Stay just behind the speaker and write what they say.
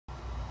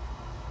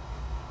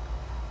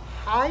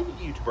Hi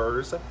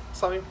YouTubers,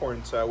 something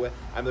important. So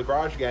I'm in the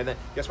garage again.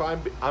 Guess what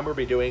I'm gonna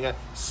be doing?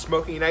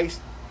 Smoking nice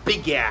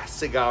big ass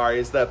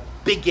cigars, the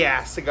big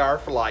ass cigar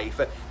for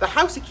life. The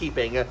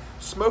housekeeping,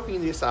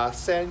 smoking this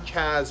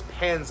Sanchez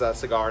Panza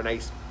cigar,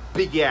 nice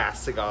big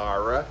ass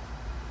cigar.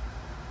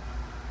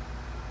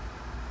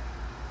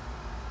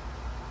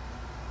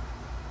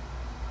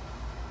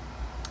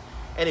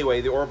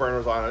 Anyway, the ore burner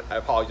was on. I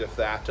apologize for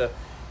that.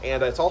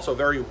 And it's also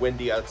very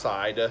windy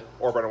outside.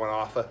 Ore burner went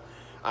off.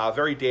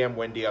 Very damn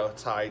windy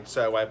outside,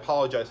 so I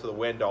apologize for the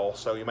wind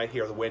also. You might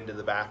hear the wind in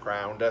the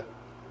background.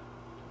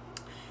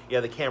 Yeah,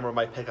 the camera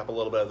might pick up a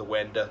little bit of the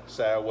wind.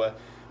 So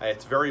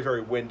it's very,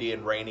 very windy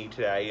and rainy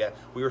today.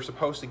 We were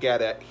supposed to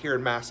get it here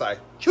in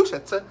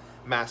Massachusetts.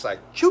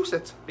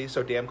 Be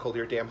so damn cold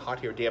here, damn hot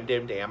here,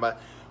 damn.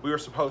 We were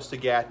supposed to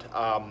get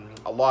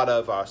a lot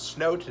of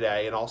snow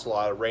today and also a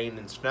lot of rain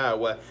and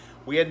snow.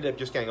 We ended up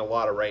just getting a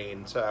lot of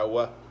rain,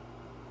 so...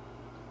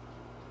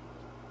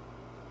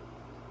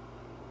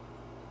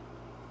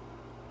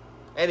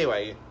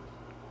 Anyway,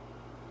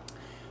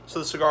 so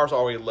the cigar's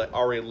already lit.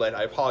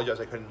 I apologize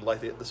I couldn't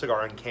light the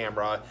cigar on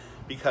camera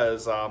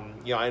because,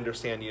 you know, I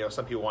understand, you know,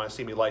 some people want to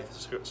see me light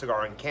the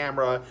cigar on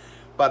camera,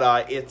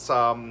 but it's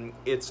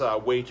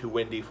way too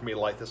windy for me to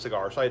light the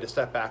cigar, so I had to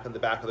step back in the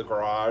back of the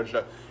garage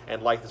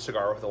and light the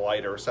cigar with a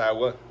lighter.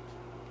 So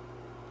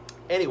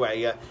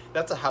anyway,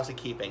 that's a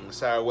housekeeping.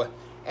 So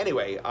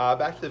anyway,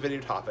 back to the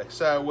video topic.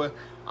 So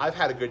I've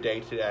had a good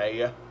day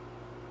today.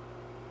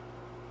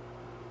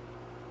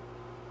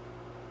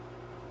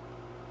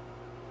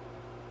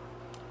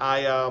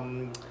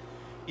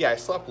 I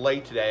slept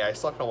late today. I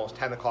slept almost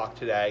 10 o'clock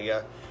today,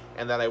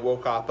 and then I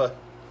woke up.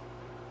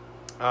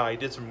 I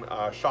did some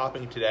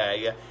shopping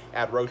today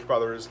at Roche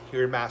Brothers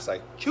here in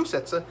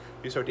Massachusetts.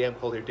 It's so damn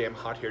cold here, damn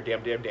hot here,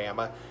 damn.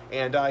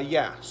 And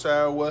yeah,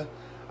 so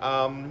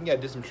yeah,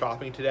 did some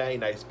shopping today.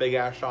 Nice big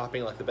ass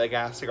shopping, like the big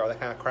ass cigar, that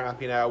kind of crap,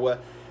 you know.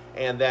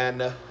 And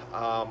then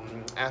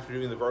after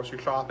doing the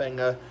grocery shopping,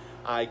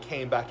 I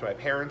came back to my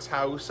parents'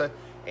 house,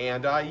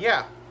 and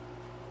yeah.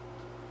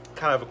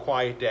 Kind of a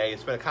quiet day.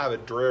 It's been kind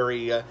of a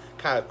dreary,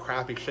 kind of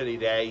crappy, shitty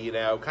day, you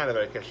know, kind of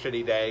like a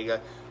shitty day.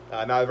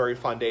 Not a very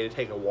fun day to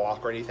take a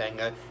walk or anything.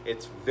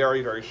 It's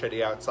very, very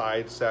shitty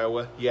outside,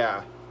 so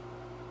yeah.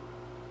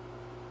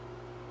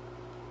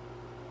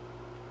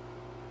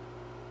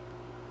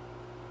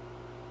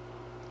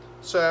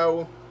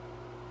 So,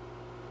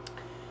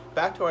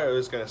 back to what I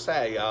was going to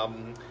say.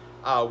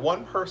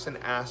 One person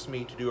asked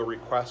me to do a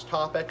request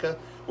topic,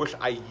 which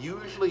I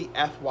usually,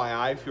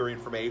 FYI for your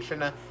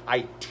information,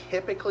 I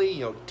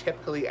typically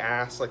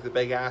ask, like the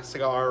big ass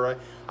cigar,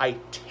 I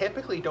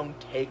typically don't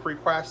take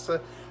requests.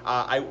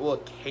 I will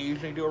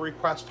occasionally do a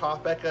request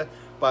topic,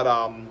 but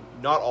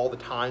not all the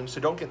time,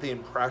 so don't get the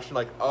impression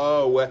like,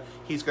 oh,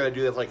 he's going to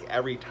do this like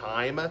every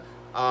time.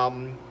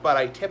 But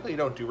I typically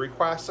don't do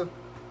requests.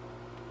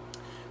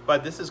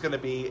 But this is going to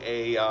be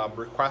a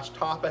request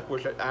topic,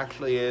 which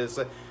actually is,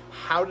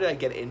 how did I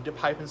get into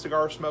pipe and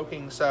cigar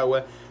smoking?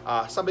 So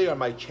somebody on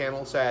my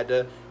channel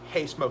said,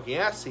 hey, Smoking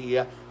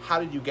Essie, how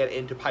did you get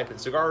into pipe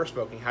and cigar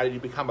smoking? How did you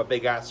become a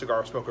big-ass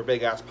cigar smoker,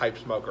 big-ass pipe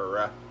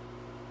smoker?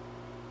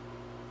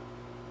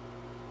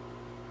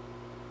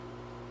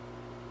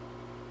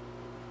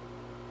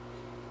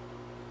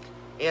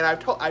 And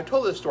I've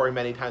told this story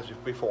many times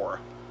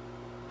before.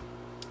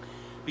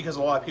 Because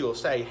a lot of people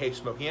say, hey,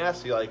 Smoking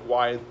Essie, like,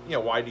 why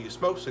do you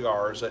smoke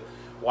cigars?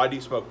 Why do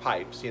you smoke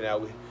pipes, you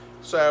know?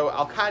 So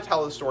I'll kind of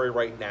tell the story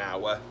right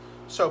now.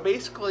 So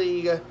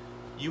basically,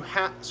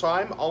 so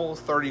I'm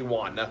almost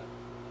 31.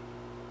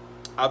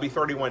 I'll be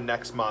 31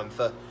 next month.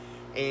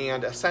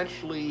 And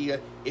essentially,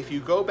 if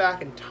you go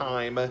back in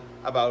time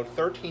about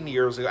 13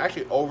 years ago,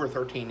 actually over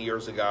 13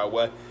 years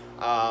ago,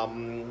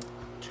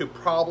 to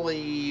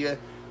probably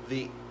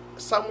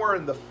somewhere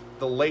in the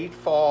late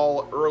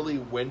fall, early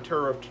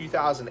winter of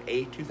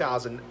 2008,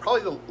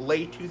 probably the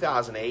late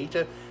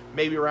 2008,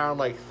 maybe around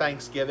like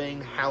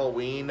Thanksgiving,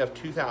 Halloween of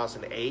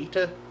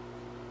 2008.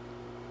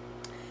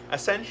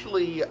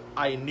 Essentially,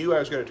 I knew I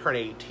was going to turn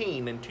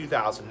 18 in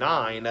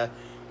 2009,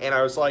 and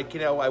I was like, you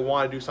know, I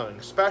want to do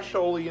something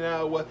special, you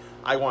know,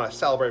 I want to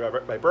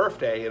celebrate my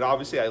birthday, and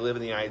obviously I live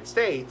in the United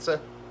States.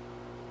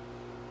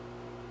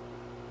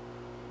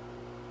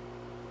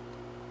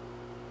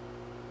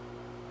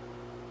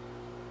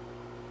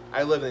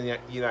 I live in the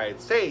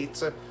United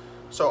States,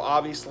 so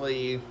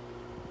obviously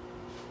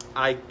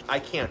I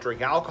can't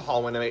drink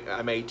alcohol when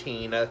I'm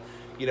 18,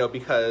 you know,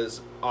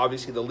 because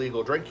obviously the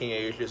legal drinking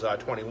age is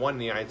 21 in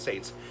the United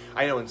States.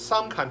 I know in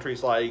some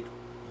countries like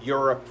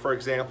Europe, for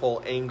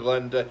example,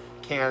 England,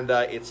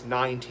 Canada, it's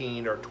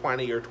 19 or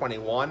 20 or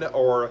 21,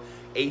 or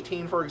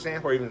 18, for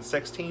example, or even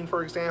 16,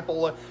 for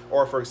example,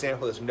 or, for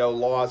example, there's no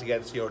laws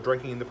against, you know,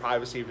 drinking in the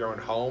privacy of your own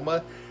home.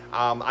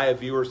 I have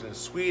viewers in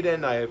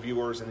Sweden, I have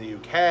viewers in the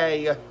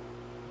UK,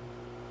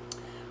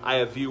 I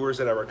have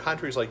viewers in other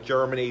countries like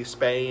Germany,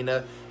 Spain,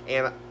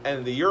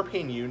 and the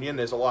European Union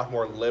is a lot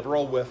more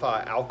liberal with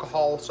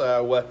alcohol.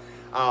 So,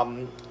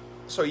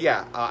 so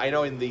yeah, I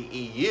know in the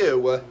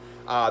EU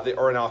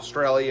or in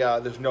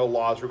Australia, there's no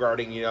laws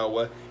regarding, you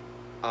know,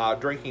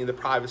 drinking in the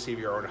privacy of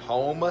your own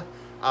home.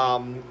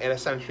 And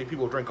essentially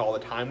people drink all the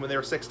time when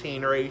they're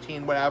 16 or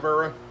 18,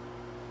 whatever.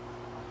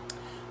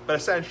 But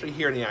essentially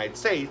here in the United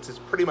States, it's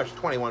pretty much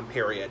 21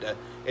 period.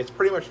 It's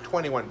pretty much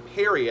 21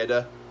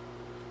 period.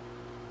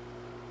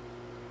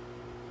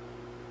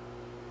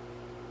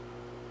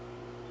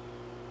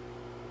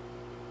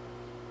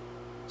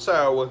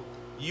 So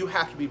you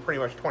have to be pretty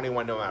much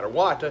 21 no matter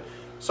what.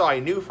 So I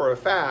knew for a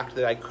fact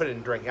that I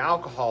couldn't drink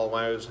alcohol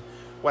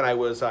when I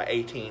was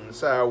 18.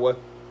 So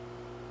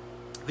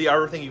the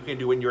other thing you can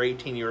do when you're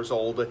 18 years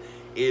old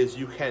is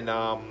you can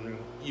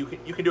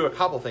do a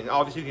couple things.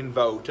 Obviously, you can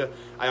vote.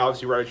 I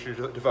obviously registered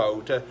to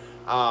vote.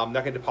 Not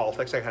get into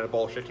politics, that kind of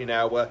bullshit, you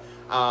know.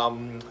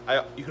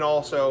 You can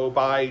also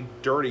buy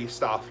dirty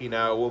stuff, you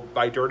know.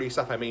 By dirty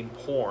stuff, I mean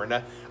porn.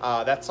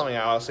 That's something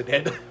I also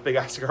did. Big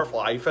ass cigar for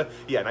life.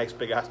 Yeah, nice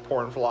big ass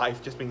porn for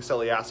life. Just being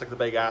silly ass like the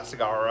big ass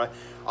cigar.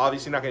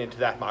 Obviously, not getting into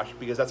that much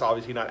because that's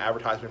obviously not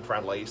advertisement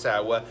friendly.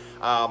 So,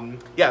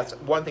 yeah,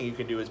 one thing you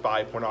can do is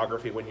buy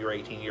pornography when you're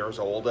 18 years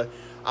old.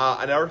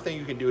 Another thing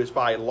you can do is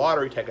buy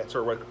lottery tickets,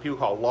 or what people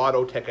call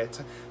lotto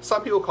tickets.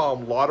 Some people call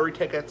them lottery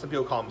tickets, some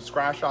people call them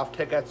scratch-off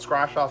tickets,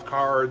 scratch-off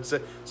cards,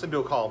 some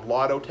people call them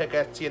lotto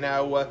tickets, you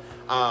know.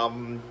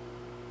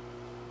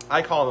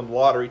 I call them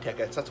lottery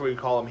tickets. That's what we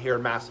call them here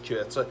in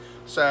Massachusetts.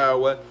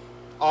 So,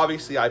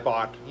 obviously I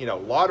bought, you know,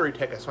 lottery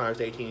tickets when I was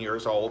 18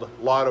 years old,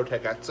 lotto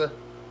tickets.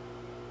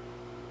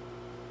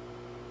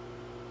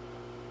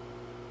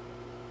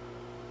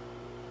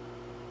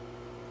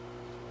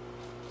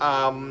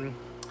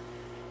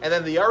 And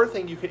then the other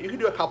thing, you can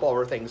do a couple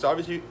other things.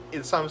 Obviously,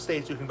 in some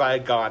states, you can buy a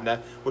gun,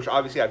 which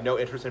obviously I have no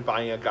interest in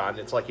buying a gun.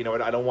 It's like, you know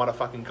what, I don't want a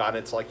fucking gun.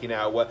 It's like, you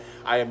know,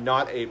 I am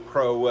not a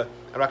pro, I'm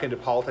not going to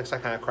politics,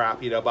 that kind of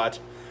crap, you know, but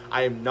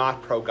I am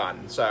not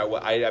pro-gun. So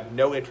I have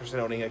no interest in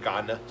owning a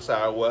gun.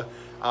 So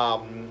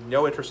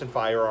no interest in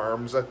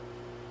firearms.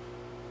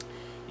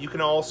 You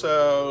can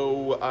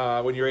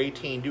also, when you're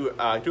 18, do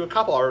a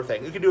couple other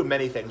things. You can do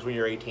many things when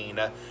you're 18.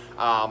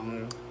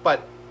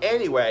 But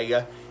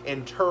anyway,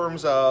 in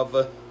terms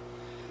of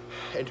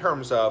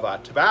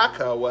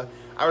tobacco,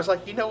 I was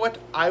like, you know what,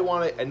 I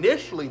want to,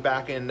 initially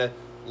back in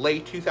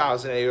late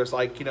 2008, I was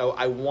like, you know,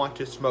 I want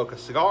to smoke a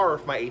cigar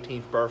for my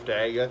 18th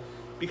birthday,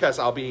 because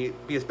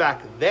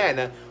back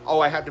then,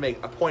 I have to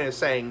make a point of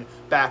saying,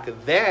 back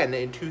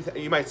then,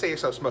 you might say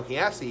yourself smoking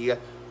Essie,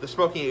 the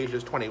smoking age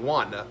is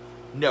 21.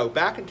 No,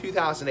 back in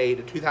 2008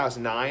 to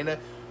 2009,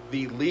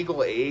 the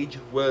legal age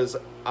was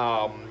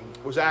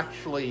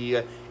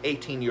actually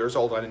 18 years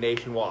old on a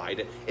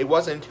nationwide. It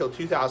wasn't until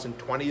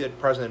 2020 that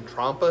President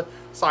Trump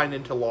signed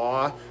into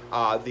law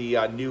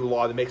the new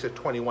law that makes it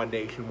 21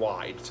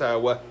 nationwide.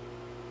 So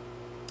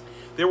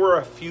there were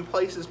a few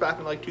places back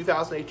in like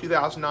 2008,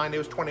 2009 it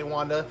was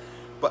 21,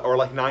 or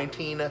like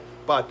 19,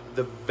 but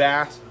the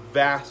vast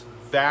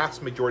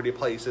majority of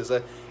places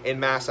in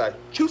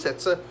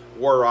Massachusetts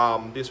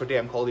were, this so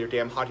damn cold here,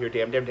 damn hot here,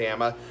 damn,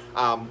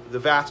 the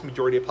vast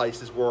majority of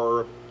places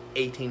were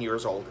 18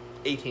 years old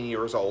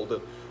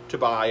to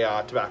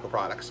buy tobacco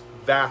products.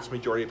 Vast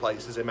majority of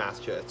places in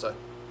Massachusetts.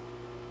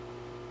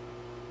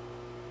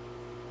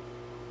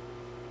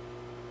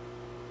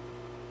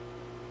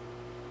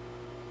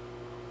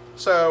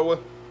 So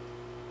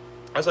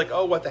I was like,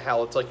 oh, what the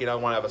hell? It's like, you know, I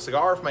want to have a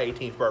cigar for my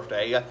 18th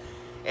birthday.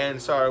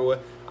 And so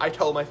I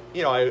told my,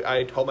 you know,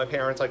 I told my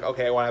parents, like,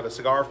 okay, I want to have a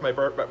cigar for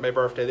my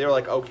birthday. They were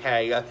like,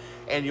 okay.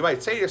 And you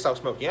might say to yourself,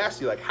 smoking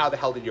acid, like, how the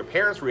hell did your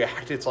parents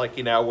react? It's like,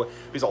 you know,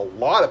 because a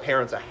lot of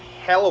parents, a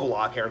hell of a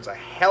lot of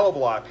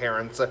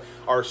parents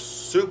are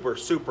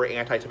super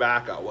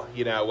anti-tobacco.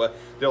 You know,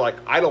 they're like,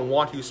 I don't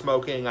want you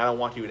smoking. I don't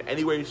want you in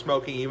any way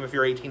smoking. Even if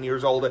you're 18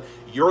 years old,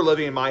 you're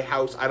living in my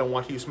house. I don't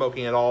want you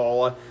smoking at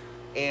all.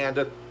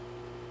 And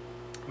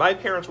my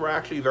parents were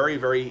actually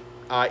very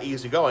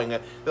easygoing.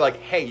 They're like,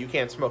 hey, you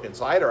can't smoke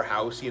inside our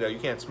house, you know, you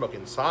can't smoke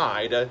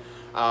inside, you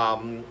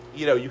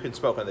know, you can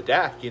smoke on the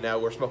deck, you know,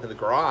 or smoke in the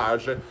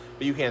garage, but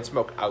you can't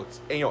smoke out,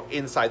 you know,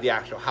 inside the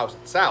actual house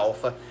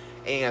itself.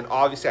 And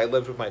obviously I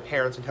lived with my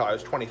parents until I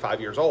was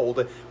 25 years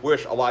old,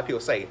 which a lot of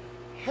people say,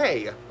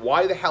 hey,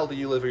 why the hell do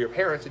you live with your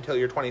parents until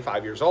you're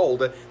 25 years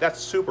old? That's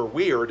super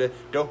weird.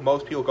 Don't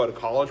most people go to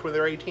college when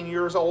they're 18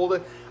 years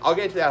old? I'll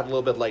get into that a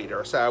little bit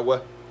later.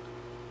 So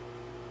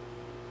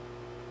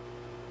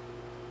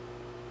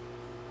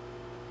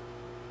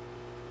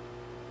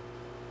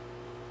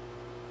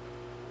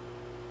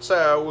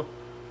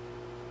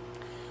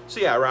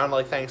yeah, around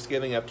like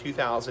Thanksgiving of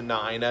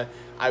 2009,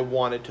 I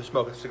wanted to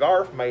smoke a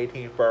cigar for my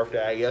 18th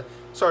birthday.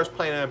 So I was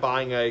planning on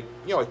buying a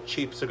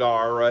cheap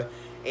cigar.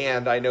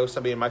 And I know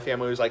somebody in my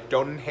family was like,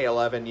 don't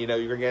inhale, Evan, you know,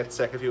 you're gonna get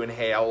sick if you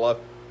inhale.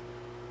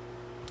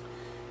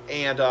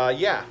 And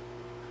yeah.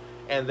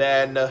 And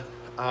then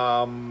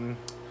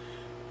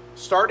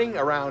starting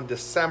around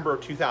December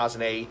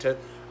 2008,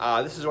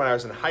 this is when I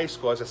was in high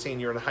school, as a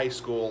senior in high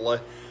school,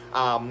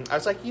 I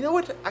was like, you know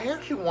what, I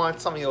actually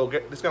want something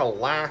that's going to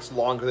last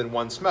longer than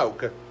one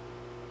smoke.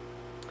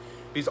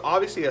 Because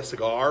obviously a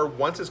cigar,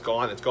 once it's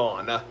gone, it's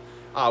gone.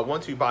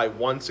 Once you buy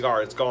one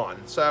cigar, it's gone.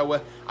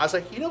 So I was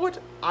like, you know what,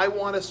 I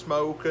want to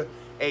smoke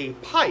a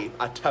pipe,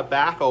 a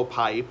tobacco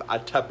pipe,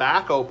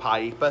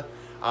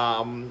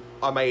 on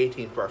my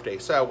 18th birthday.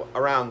 So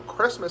around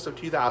Christmas of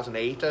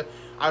 2008,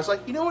 I was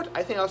like, you know what?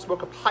 I think I'll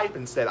smoke a pipe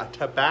instead, a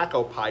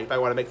tobacco pipe. I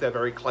want to make that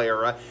very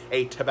clear.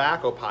 A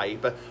tobacco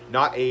pipe,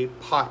 not a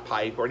pot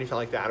pipe or anything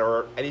like that,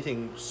 or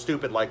anything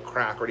stupid like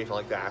crack or anything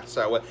like that.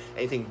 So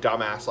anything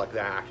dumbass like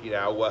that, you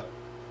know.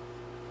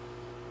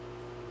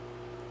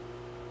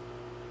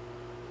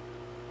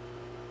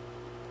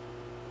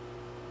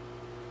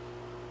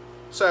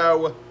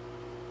 So,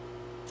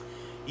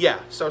 yeah,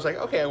 so I was like,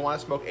 okay, I want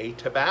to smoke a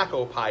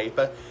tobacco pipe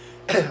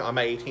on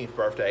my 18th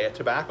birthday, a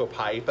tobacco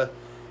pipe,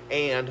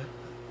 and,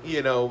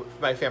 you know,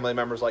 my family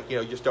members like, you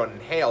know, just don't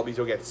inhale because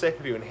you'll get sick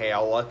if you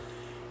inhale.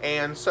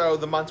 And so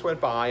the months went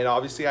by, and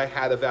obviously I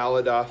had a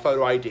valid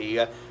photo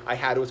ID. I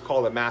had what's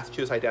called a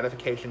Massachusetts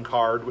identification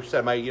card, which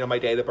said my, you know, my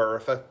date of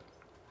birth.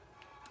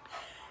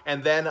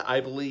 And then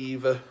I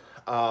believe the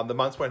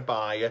months went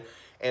by,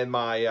 and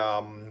my, you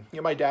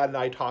know, my dad and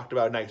I talked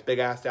about a nice big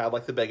ass dad,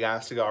 like the big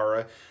ass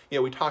cigar. You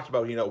know, we talked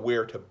about, you know,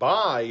 where to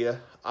buy, you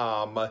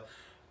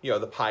know,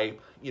 the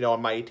pipe, you know,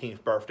 on my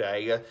 18th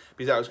birthday,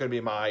 because that was going to be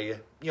my, you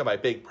know, my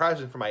big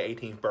present for my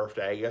 18th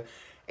birthday.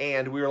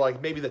 And we were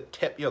like, maybe the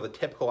you know, the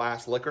typical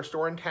ass liquor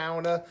store in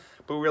town. But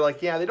we were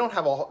like, yeah, they don't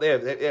have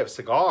they have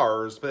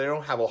cigars, but they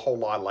don't have a whole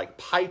lot of like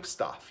pipe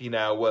stuff, you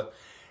know.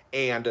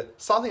 And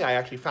something I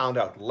actually found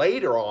out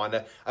later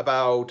on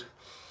about,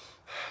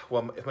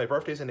 well, if my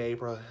birthday's in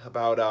April,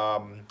 about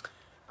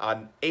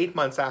 8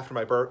 months after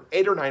my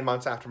 8 or 9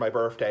 months after my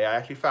birthday, I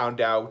actually found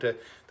out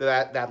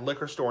that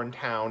liquor store in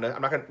town.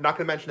 I'm not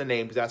gonna mention the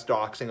name because that's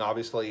doxing,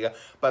 obviously.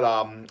 But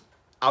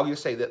I'll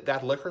just say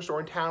that liquor store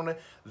in town,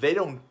 they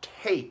don't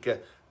take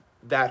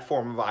that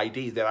form of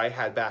ID that I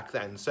had back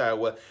then.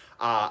 So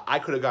I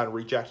could have gotten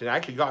rejected. I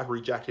actually got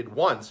rejected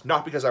once,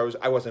 not because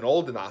I wasn't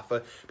old enough,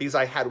 because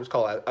I had what's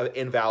called an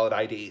invalid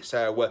ID.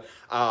 So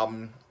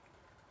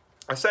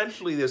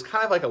essentially, there's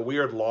kind of like a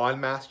weird law in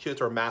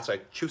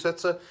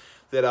Massachusetts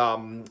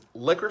that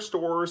liquor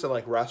stores and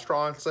like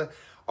restaurants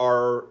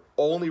are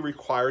only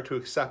required to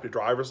accept a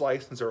driver's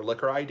license or a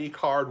liquor ID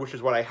card, which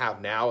is what I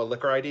have now, a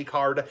liquor ID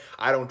card.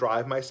 I don't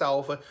drive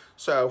myself.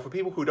 So for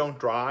people who don't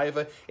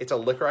drive, it's a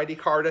liquor ID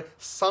card.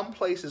 Some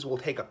places will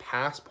take a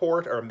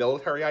passport or a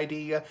military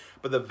ID,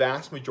 but the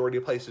vast majority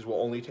of places will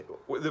only take,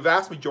 the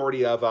vast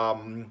majority of,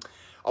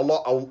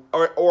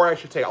 or I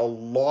should say a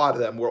lot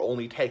of them will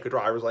only take a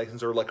driver's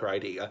license or liquor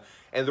ID.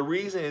 And the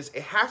reason is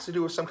it has to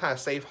do with some kind of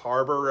safe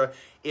harbor.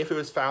 If it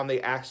was found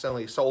they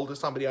accidentally sold to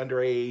somebody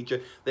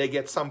underage, they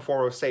get some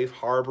form of safe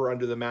harbor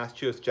under the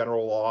Massachusetts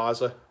general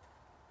laws.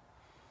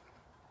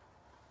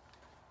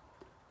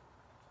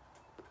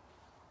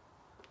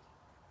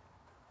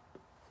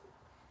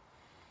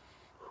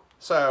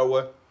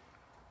 So,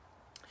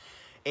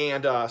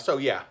 and so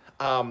yeah,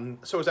 so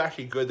it was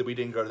actually good that we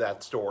didn't go to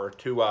that store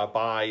to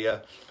buy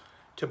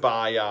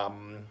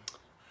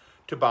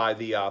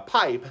the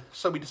pipe.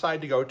 So we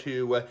decided to go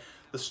to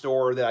the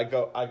store that I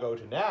go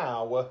to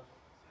now.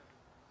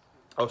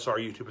 Oh,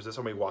 sorry, YouTubers, there's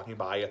somebody walking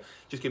by.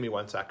 Just give me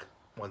 1 sec.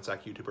 1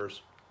 sec,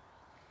 YouTubers.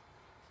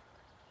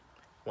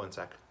 1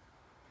 sec.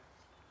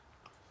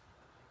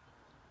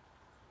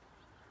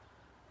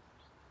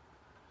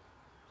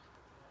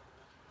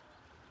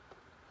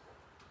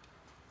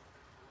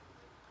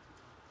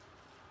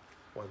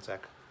 One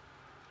sec.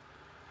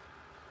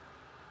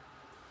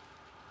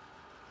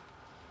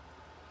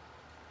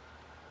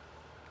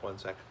 One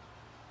sec.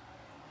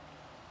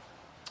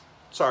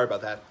 Sorry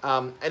about that.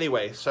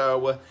 Anyway,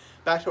 so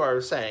back to what I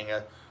was saying.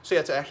 So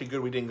yeah, it's actually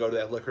good we didn't go to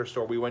that liquor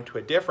store. We went to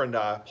a different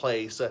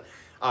place,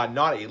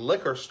 not a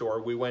liquor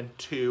store. We went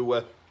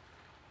to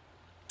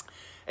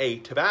a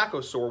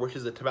tobacco store, which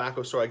is the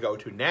tobacco store I go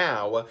to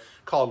now,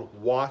 called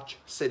Watch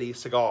City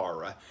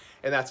Cigar.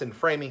 And that's in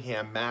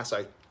Framingham,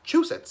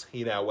 Massachusetts.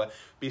 You know,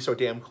 be so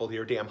damn cold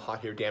here, damn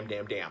hot here,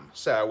 damn.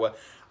 So,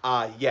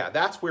 yeah,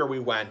 that's where we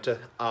went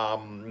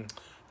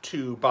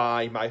to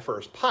buy my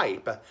first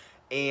pipe.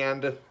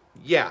 And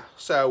yeah,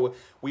 so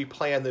we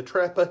planned the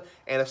trip,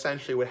 and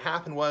essentially what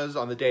happened was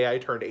on the day I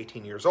turned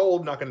 18 years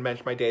old, not going to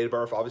mention my date of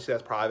birth, obviously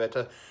that's private,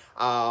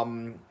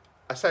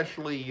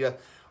 essentially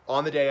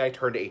on the day I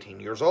turned 18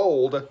 years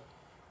old,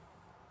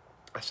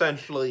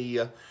 essentially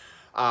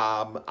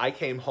I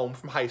came home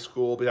from high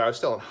school, because I was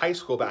still in high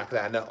school back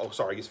then. Oh,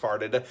 sorry, he's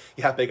farted.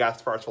 Yeah, big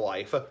ass farts for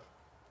life.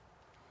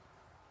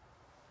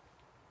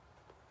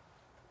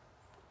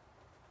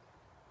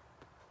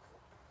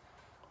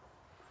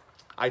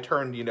 I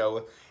turned, you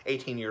know,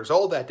 18 years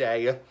old that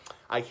day.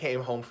 I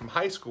came home from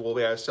high school,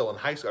 but I was still in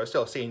high school. I was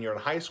still a senior in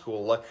high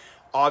school.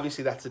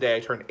 Obviously, that's the day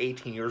I turned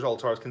 18 years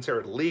old, so I was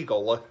considered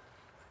legal.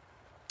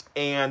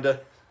 And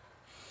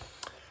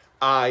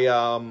I,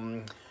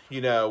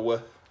 you know,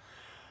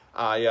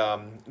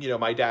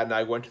 my dad and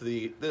I went to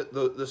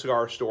the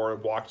cigar store,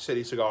 Watch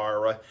City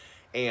Cigar,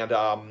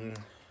 and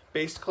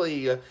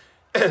basically,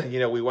 you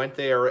know, we went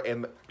there,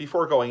 and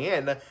before going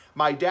in,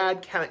 my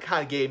dad kind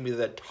of gave me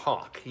the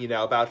talk, you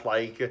know, about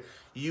like,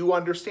 you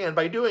understand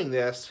by doing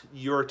this,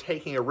 you're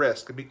taking a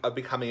risk of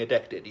becoming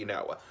addicted, you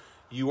know.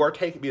 you are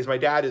taking, because my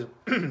dad is,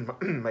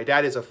 my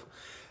dad is a,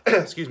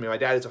 excuse me, my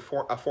dad is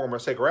a former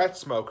cigarette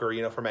smoker,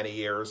 you know, for many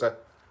years.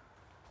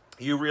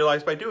 You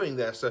realize by doing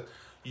this,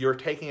 you're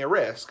taking a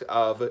risk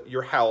of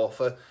your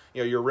health.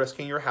 You know, you're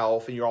risking your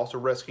health, and you're also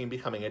risking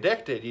becoming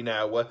addicted. You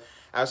know,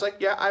 I was like,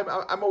 yeah,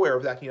 I'm aware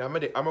of that. You know,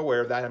 I'm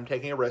aware of that. I'm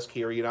taking a risk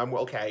here. You know, I'm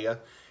okay.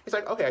 He's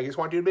like, okay, I just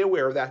want you to be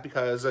aware of that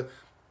because,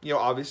 you know,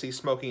 obviously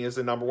smoking is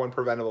the #1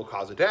 preventable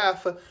cause of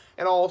death,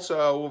 and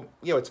also,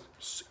 you know,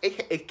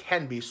 it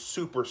can be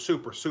super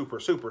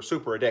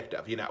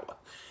addictive. You know,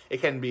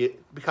 it can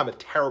become a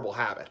terrible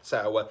habit.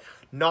 So,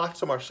 not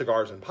so much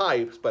cigars and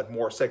pipes, but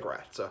more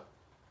cigarettes.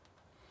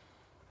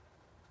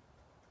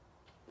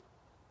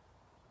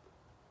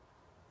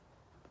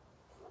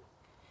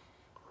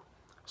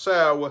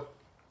 So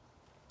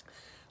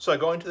I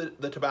go into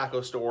the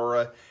tobacco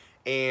store,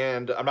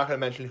 and I'm not going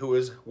to mention who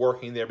is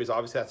working there because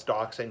obviously that's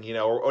doxing, you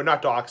know, or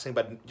not doxing,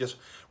 but just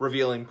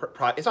revealing.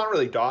 It's not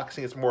really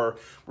doxing; it's more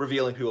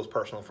revealing people's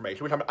personal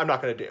information, which I'm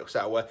not going to do.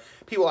 So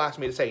people ask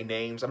me to say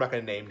names. I'm not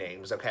going to name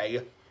names,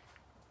 okay?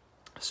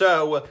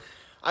 So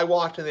I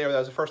walked in there. That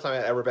was the first time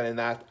I'd ever been in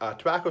that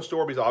tobacco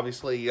store because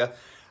obviously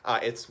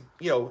it's,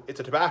 you know,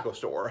 it's a tobacco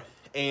store,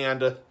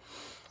 and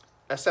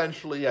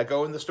essentially I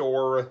go in the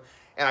store.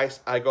 And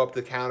I go up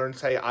to the counter and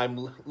say,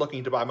 I'm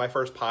looking to buy my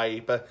first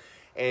pipe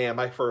and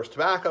my first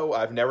tobacco.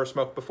 I've never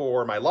smoked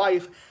before in my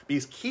life.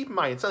 Because keep in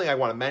mind, something I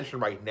want to mention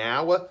right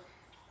now.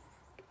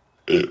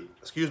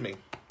 Excuse me.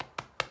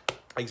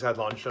 I just had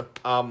lunch.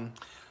 Something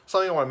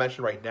I want to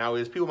mention right now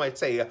is people might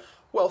say,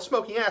 well,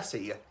 Smoking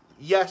Essie,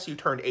 yes, you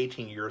turned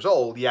 18 years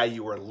old. Yeah,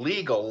 you were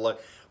legal.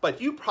 But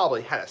you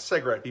probably had a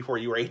cigarette before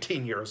you were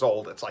 18 years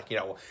old. It's like, you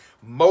know,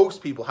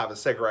 most people have a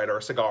cigarette or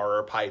a cigar or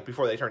a pipe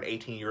before they turn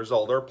 18 years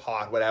old, or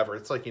pot, whatever.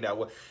 It's like, you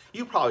know,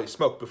 you probably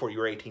smoked before you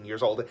were 18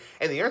 years old.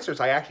 And the answer is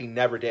I actually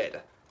never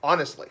did.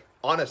 Honestly.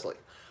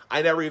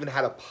 I never even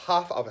had a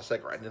puff of a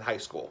cigarette in high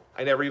school.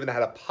 I never even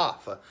had a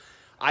puff.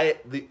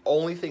 The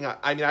only thing,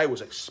 I mean, I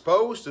was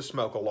exposed to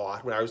smoke a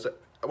lot when I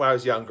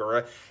was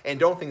younger, and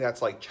don't think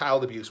that's like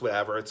child abuse,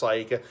 whatever. It's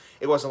like,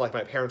 it wasn't like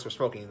my parents were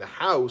smoking in the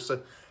house,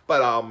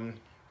 but,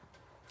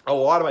 a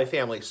lot of my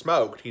family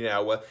smoked, you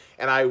know,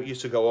 and I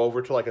used to go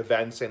over to, like,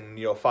 events and,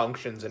 you know,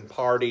 functions and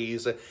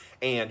parties,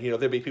 and, you know,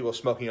 there'd be people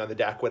smoking on the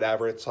deck,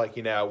 whatever. It's like,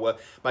 you know,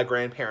 my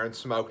grandparents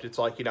smoked. It's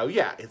like, you know,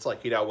 yeah, it's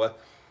like, you know,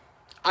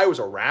 I was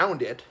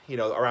around it, you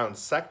know, around,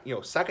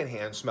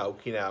 secondhand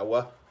smoke, you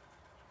know.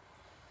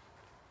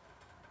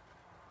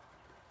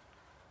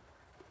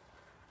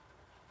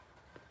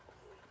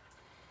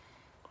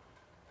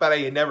 But I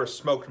had never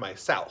smoked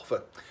myself.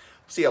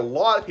 See, a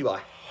lot of people,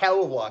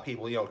 hell of a lot of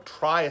people, you know,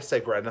 try a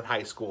cigarette in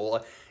high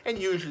school, and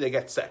usually they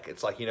get sick.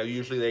 It's like, you know,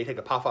 usually they take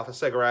a puff off a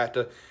cigarette,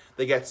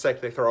 they get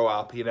sick, they throw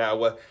up, you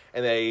know,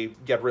 and they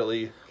get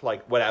really,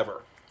 like,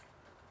 whatever.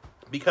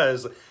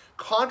 Because,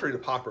 contrary to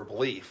popular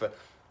belief,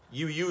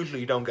 you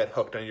usually don't get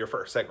hooked on your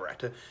first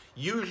cigarette.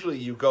 Usually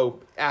you go,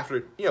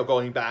 after, you know,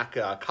 going back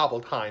a couple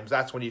times,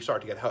 that's when you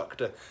start to get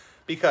hooked.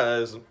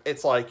 Because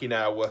it's like, you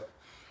know,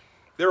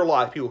 there are a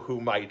lot of people who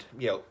might,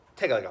 you know,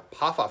 take like a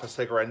puff off a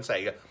cigarette and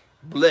say,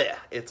 bleh,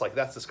 it's like,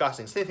 that's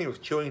disgusting. Same thing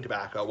with chewing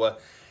tobacco,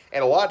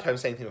 and a lot of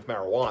times same thing with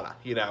marijuana,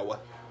 you know,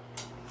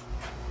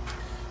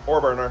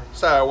 or burner.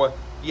 So,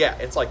 yeah,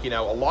 it's like, you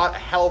know, a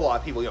hell of a lot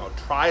of people, you know,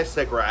 try a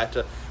cigarette,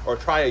 or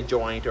try a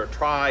joint, or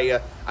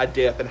try a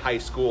dip in high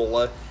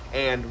school,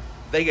 and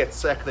they get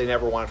sick, they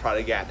never want to try it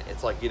again.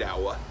 It's like, you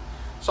know,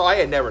 so I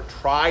had never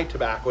tried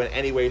tobacco in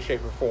any way,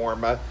 shape, or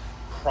form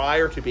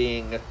prior to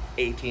being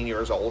 18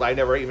 years old. I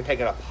never even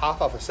taken a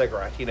puff off a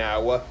cigarette, you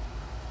know.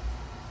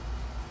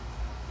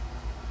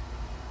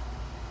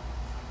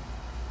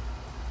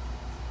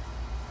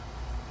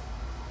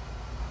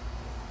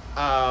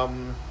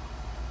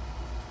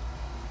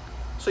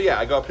 So yeah,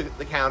 I go up to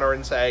the counter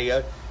and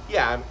say,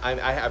 yeah,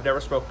 I've never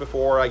smoked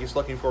before. I was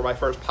looking for my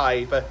first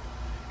pipe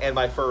and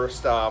my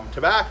first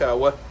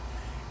tobacco.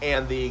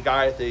 And the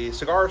guy at the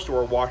cigar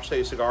store, Watch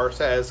Say Cigar,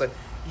 says,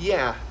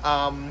 yeah,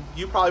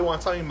 you probably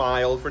want something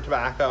mild for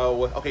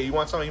tobacco. Okay, you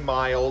want something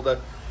mild.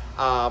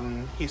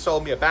 He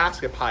sold me a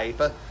basket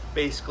pipe,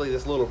 basically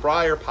this little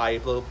briar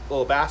pipe,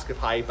 little basket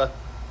pipe.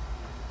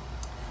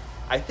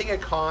 I think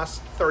it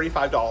cost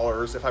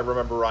 $35, if I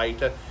remember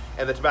right,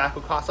 and the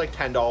tobacco cost like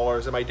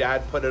 $10. And my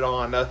dad put it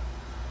on.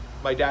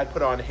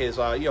 His,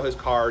 you know, his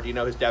card, you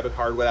know, his debit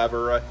card,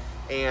 whatever.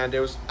 And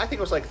I think it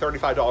was like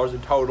 $35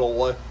 in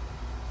total.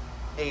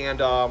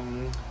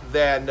 And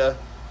then,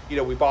 you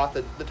know, we bought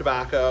the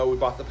tobacco, we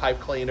bought the pipe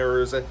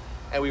cleaners, and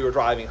we were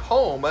driving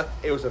home.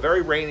 It was a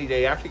very rainy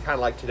day, actually kind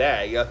of like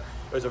today.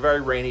 It was a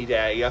very rainy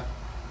day.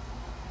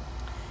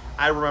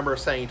 I remember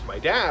saying to my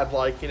dad,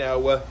 like, you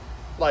know,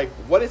 like,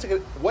 what is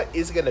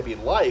it going to be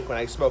like when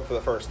I smoke for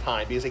the first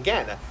time? Because,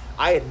 again,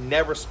 I had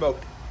never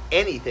smoked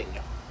anything,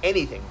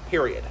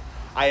 period.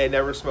 I had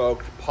never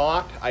smoked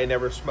pot. I had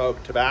never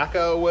smoked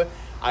tobacco.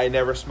 I had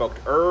never smoked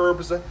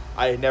herbs.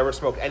 I had never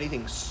smoked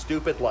anything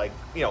stupid like,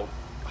 you know,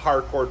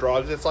 hardcore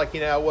drugs. It's like,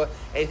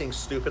 anything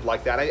stupid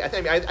like that. I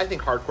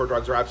think hardcore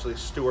drugs are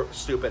absolutely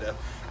stupid,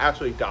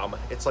 absolutely dumb.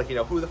 It's like,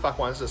 who the fuck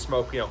wants to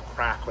smoke,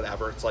 crack,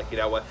 whatever. It's like,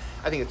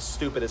 I think it's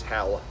stupid as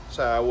hell.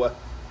 So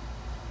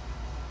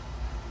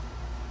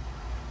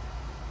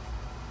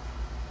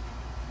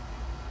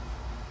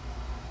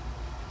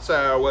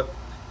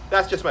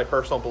that's just my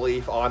personal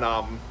belief on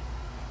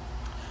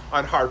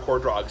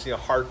hardcore drugs.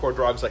 Hardcore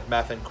drugs like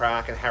meth and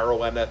crack and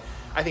heroin.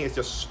 I think it's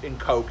just, in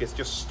coke, it's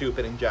just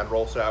stupid in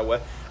general. So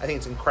I think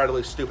it's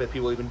incredibly stupid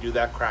people even do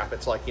that crap.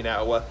 It's like,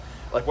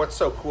 like what's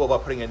so cool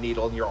about putting a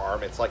needle in your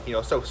arm? It's like,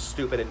 so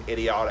stupid and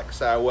idiotic.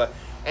 So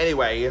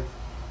anyway,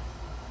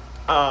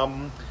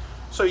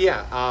 so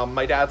yeah,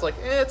 my dad's like,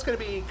 it's going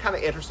to be kind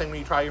of interesting when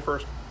you try your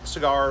first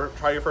cigar,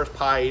 try your first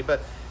pipe.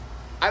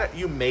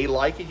 You may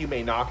like it, you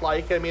may not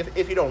like it. I mean,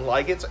 if you don't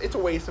like it, it's a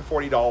waste of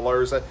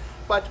 $40.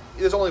 But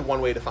there's only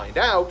one way to find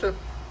out.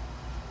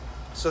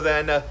 So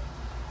then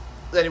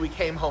we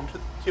came home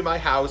to my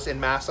house in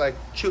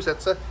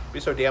Massachusetts. It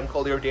was so damn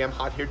cold here, damn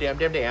hot here,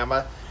 damn.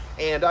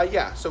 And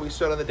yeah, so we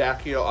stood on the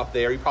deck, up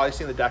there. You've probably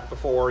seen the deck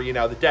before,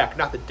 the deck,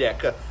 not the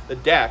dick, the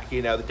deck,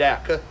 the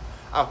deck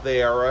up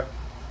there.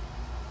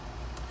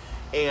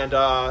 And,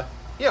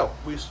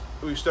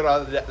 we stood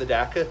on the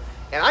deck,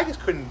 and I just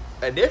couldn't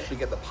initially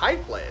get the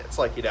pipe lit. It's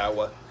like,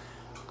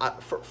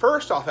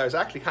 first off, I was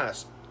actually kind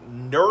of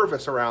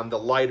nervous around the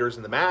lighters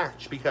in the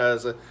match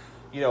because,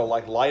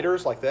 like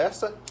lighters like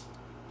this.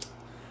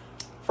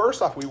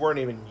 First off, we weren't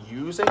even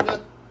using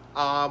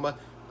a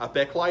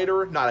Bic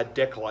lighter, not a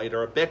dick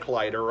lighter, a Bic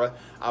lighter.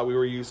 We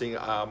were using,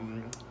 I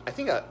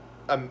think,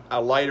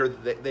 a lighter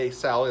that they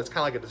sell. It's kind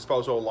of like a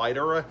disposable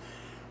lighter.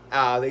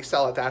 They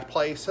sell at that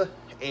place.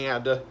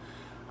 And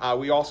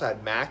we also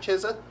had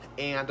matches.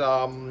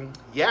 And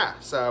yeah,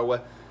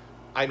 so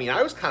I mean,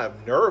 I was kind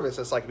of nervous.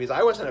 It's like, because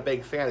I wasn't a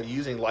big fan of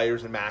using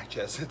lighters and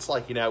matches. It's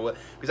like,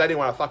 because I didn't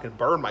want to fucking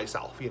burn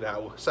myself,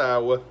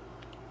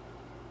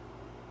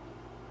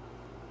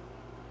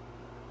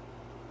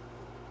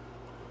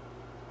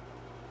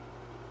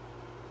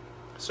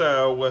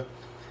 So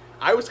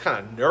I was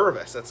kind of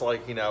nervous. It's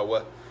like,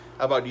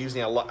 about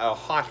using a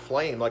hot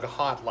flame, like a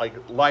hot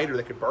lighter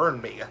that could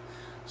burn me.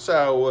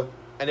 So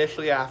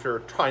initially, after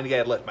trying to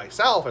get it lit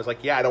myself, I was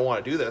like, yeah, I don't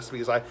want to do this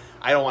because I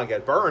don't want to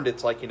get burned.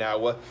 It's like,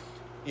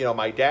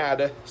 my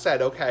dad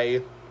said,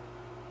 okay,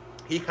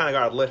 he kind of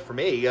got it lit for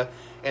me, and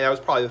that was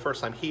probably the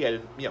first time he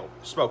had,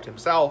 smoked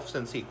himself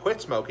since he quit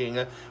smoking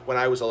when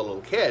I was a little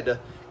kid,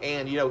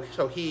 and,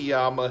 so he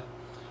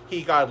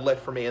got it lit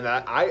for me, and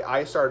that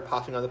I started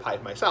puffing on the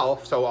pipe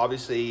myself, so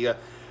obviously,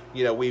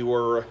 we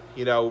were,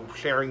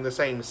 sharing the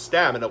same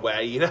stem in a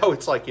way,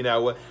 it's like,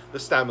 the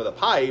stem of the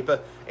pipe,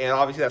 and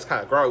obviously that's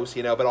kind of gross,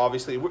 but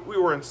obviously we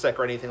weren't sick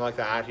or anything like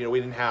that, we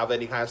didn't have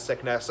any kind of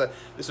sickness.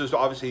 This was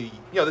obviously,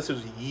 this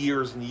was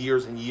years and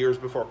years and years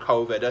before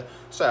COVID,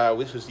 so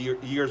this was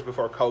years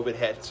before COVID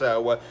hit,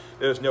 so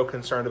there was no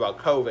concern about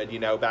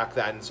COVID, back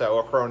then, so,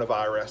 or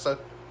coronavirus.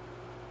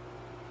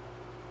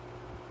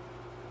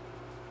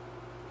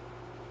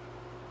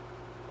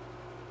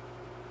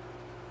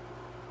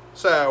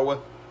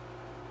 So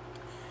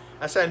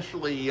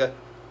essentially,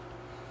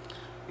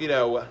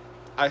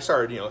 I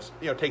started,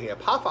 taking a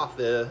puff off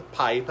the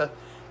pipe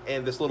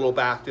and this little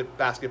basket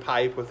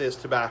pipe with this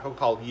tobacco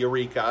called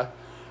Eureka.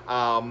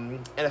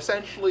 And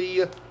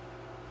essentially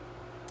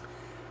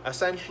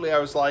I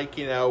was like,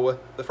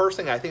 the first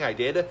thing I think I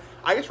did,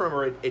 I just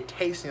remember it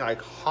tasting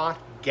like hot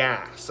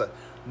gas,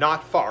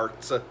 not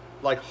farts,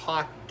 like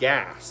hot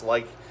gas,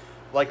 like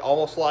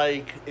almost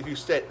like if you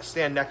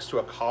stand next to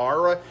a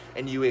car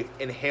and you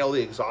inhale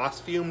the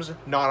exhaust fumes,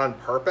 not on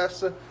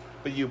purpose,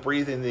 but you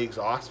breathe in the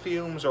exhaust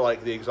fumes, or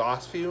like the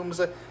exhaust fumes.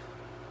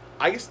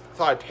 I just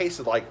thought it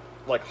tasted like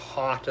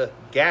hot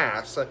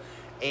gas,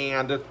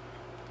 and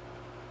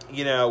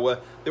there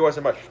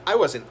wasn't much. I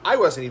wasn't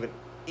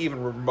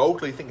even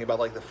remotely thinking about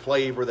like the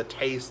flavor, the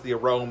taste, the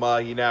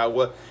aroma.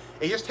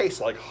 It just tastes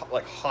like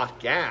hot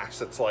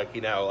gas. It's like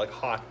like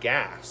hot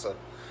gas.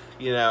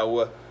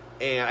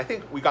 And I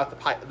think we got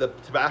the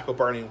tobacco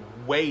burning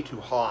way too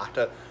hot.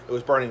 It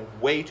was burning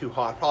way too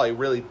hot, probably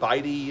really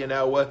bitey,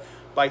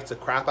 bites the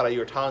crap out of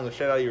your tongue, the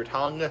shit out of your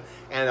tongue.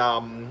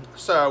 And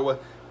so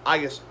I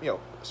just,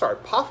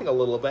 started puffing a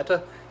little bit.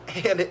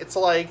 And it's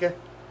like,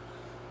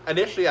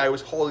 initially I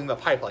was holding the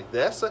pipe like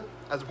this,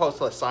 as opposed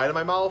to the side of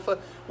my mouth,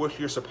 which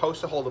you're supposed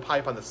to hold the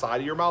pipe on the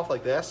side of your mouth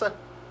like this. But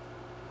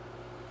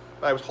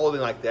I was holding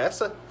like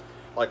this,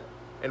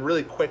 in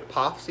really quick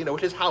puffs,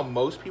 which is how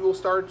most people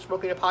start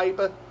smoking a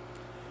pipe.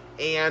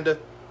 And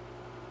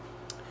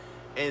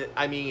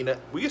I mean,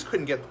 we just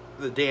couldn't get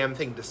the damn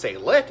thing to stay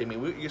lit. I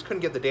mean, we just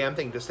couldn't get the damn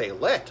thing to stay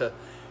lit.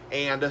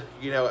 And,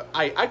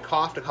 I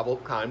coughed a couple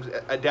times,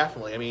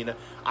 definitely. I mean,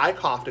 I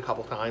coughed a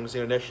couple times,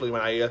 initially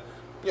when I,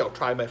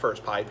 tried my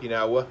first pipe,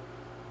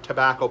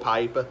 tobacco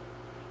pipe.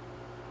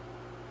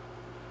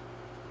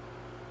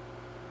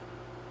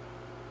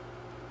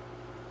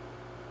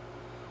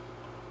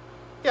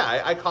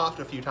 Yeah, I coughed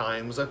a few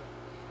times. And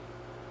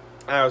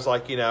I was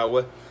like,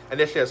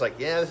 initially I was like,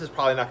 yeah, this is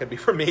probably not going to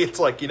be for me. It's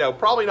like, you know,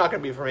 probably not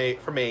going to be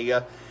for me.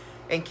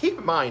 And keep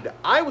in mind,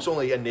 I was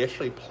only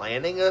initially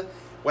planning,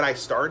 when I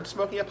started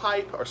smoking a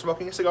pipe or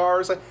smoking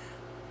cigars,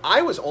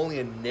 I was only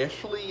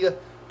initially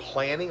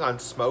planning on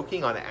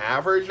smoking on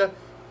average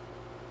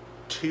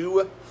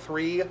 2,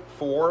 3,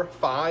 4,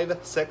 5,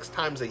 6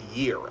 times a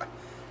year.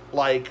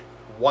 Like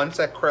once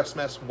at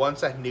Christmas,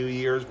 once at New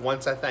Year's,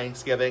 once at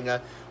Thanksgiving,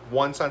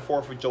 once on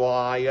 4th of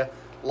July,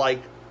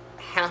 like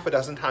half a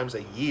dozen times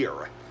a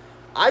year.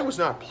 I was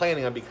not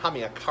planning on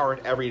becoming a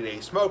current everyday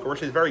smoker,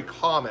 which is very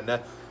common.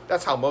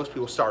 That's how most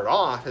people start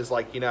off, is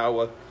like, you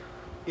know,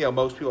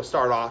 most people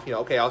start off, you know,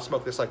 okay, I'll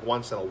smoke this like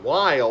once in a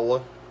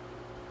while.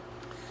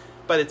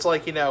 But it's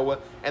like, you know,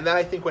 and then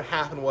I think what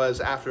happened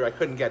was, after I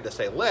couldn't get to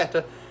stay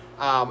lit,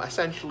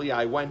 essentially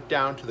I went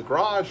down to the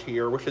garage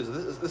here, which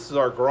is, this is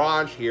our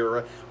garage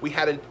here. We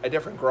had a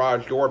different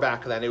garage door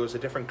back then. It was a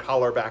different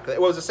color back then.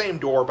 It was the same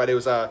door, but it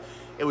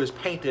was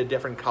painted a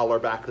different color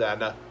back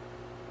then.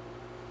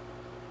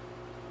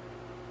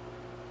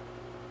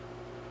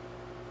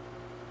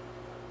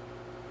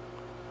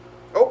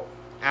 Oh,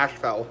 ash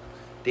fell.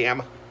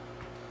 Damn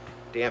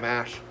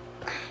ash.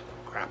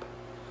 Crap.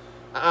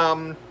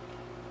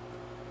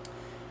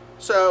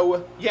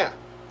 So yeah.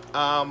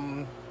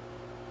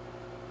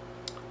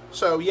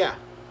 So yeah,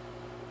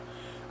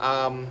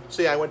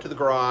 I went to the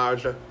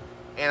garage,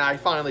 and I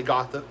finally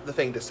got the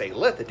thing to stay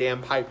lit, the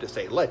damn pipe to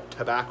stay lit,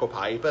 tobacco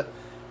pipe,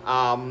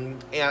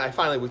 and I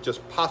finally was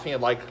just puffing it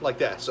like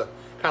this,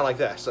 kind of like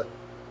this.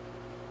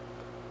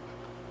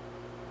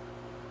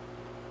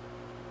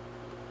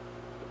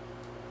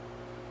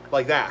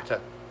 Like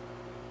that.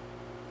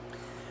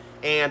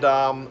 And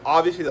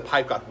obviously the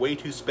pipe got way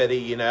too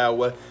spitty, you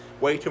know,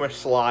 way too much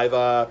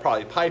saliva,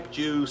 probably pipe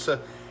juice,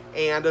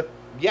 and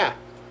yeah.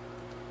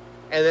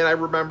 And then I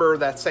remember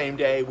that same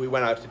day we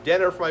went out to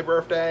dinner for my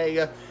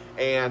birthday,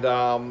 and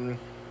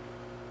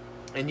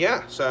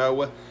yeah,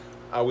 so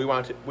we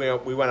went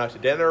out to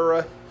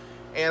dinner,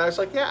 and I was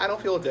like, yeah, I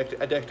don't feel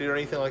addicted or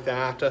anything like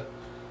that,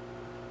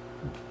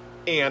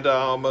 and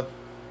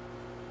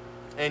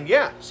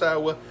yeah,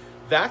 so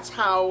that's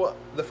how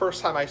the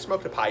first time I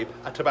smoked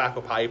a tobacco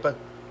pipe,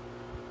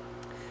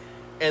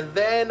 and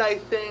then I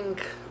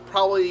think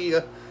probably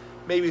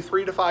maybe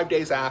 3 to 5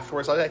 days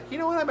afterwards, I was like, you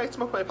know what, I might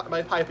smoke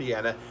my pipe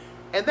again.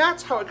 And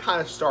that's how it kind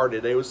of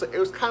started. It was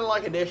kind of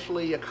like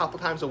initially a couple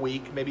times a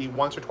week, maybe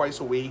once or twice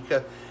a week,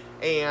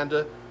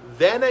 and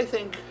then I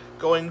think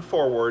going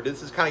forward,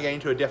 this is kind of getting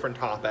to a different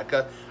topic.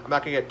 I'm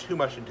not going to get too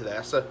much into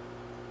this.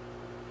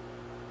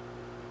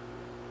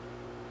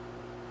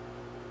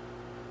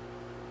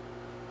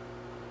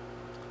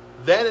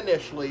 Then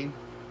initially,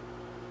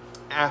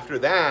 after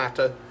that,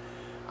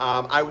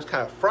 I was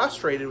kind of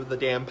frustrated with the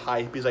damn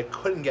pipe because I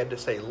couldn't get it to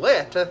stay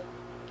lit.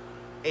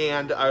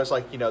 And I was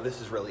like, you know, this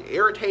is really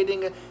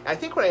irritating. And I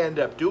think what I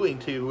ended up doing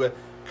to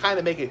kind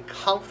of make it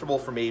comfortable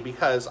for me,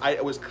 because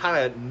I was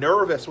kind of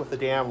nervous with the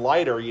damn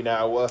lighter, you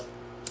know,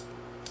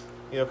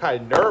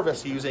 kind of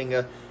nervous using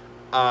a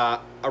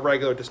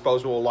regular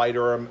disposable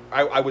lighter.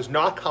 I was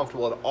not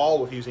comfortable at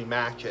all with using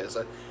matches,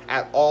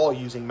 at all.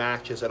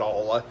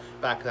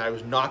 Back then I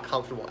was not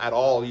comfortable at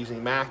all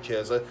using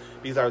matches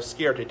because I was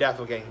scared to death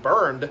of getting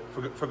burned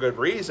for good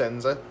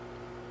reasons.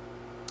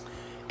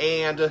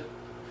 And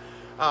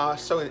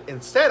so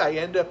instead, I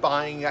ended up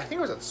buying, I think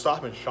it was at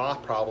Stop and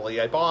Shop probably,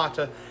 I bought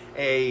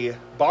a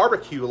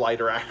barbecue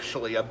lighter,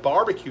 actually, a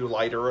barbecue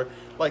lighter,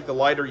 like the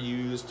lighter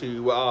used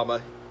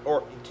to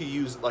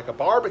use like a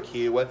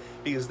barbecue,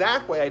 because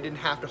that way I didn't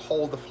have to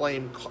hold the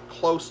flame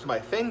close to my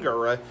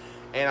finger,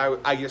 and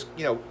I just,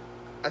 you know,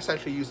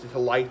 essentially used it to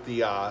light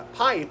the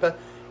pipe,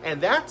 and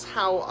that's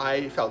how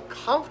I felt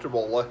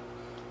comfortable.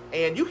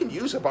 And you can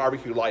use a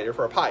barbecue lighter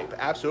for a pipe,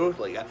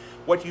 absolutely.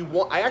 What you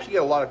want, I actually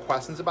get a lot of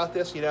questions about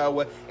this, you know,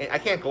 and I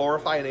can't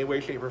glorify in any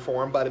way, shape, or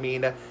form, but I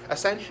mean,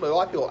 essentially, a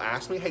lot of people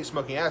ask me, hey,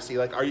 Smoking Essie,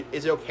 like,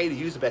 is it okay to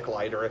use a Bic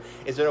lighter?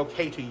 Is it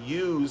okay to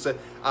use, this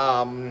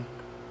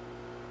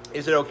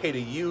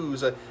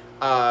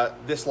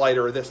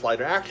lighter or this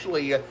lighter?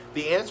 Actually,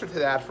 the answer to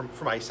that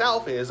for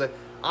myself is,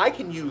 I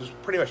can use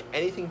pretty much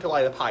anything to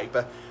light a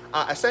pipe.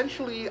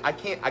 Essentially, I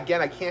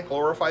can't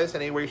glorify this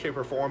in any way, shape,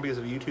 or form because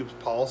of YouTube's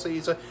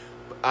policies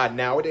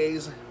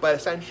nowadays, but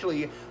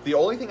essentially, the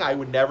only thing I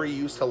would never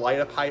use to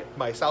light a pipe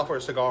myself or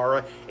a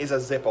cigar is a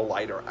Zippo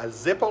lighter. A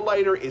Zippo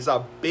lighter is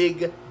a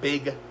big,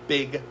 big,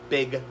 big,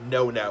 big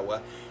no-no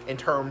in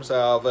terms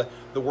of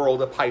the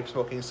world of pipe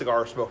smoking,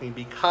 cigar smoking,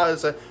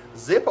 because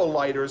Zippo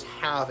lighters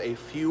have a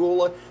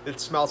fuel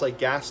that smells like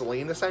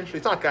gasoline, essentially.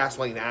 It's not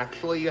gasoline,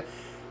 actually.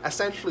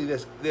 Essentially,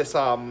 this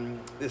fuel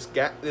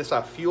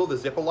the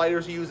Zippo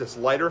lighters use, this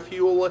lighter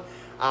fuel,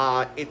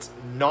 it's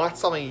not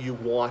something you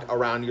want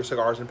around your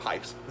cigars and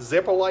pipes.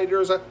 Zippo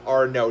lighters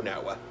are a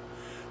no-no.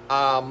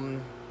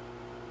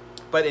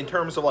 But in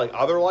terms of like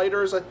other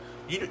lighters,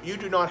 you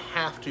do not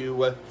have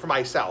to. For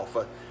myself,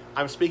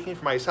 I'm speaking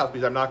for myself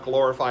because I'm not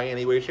glorifying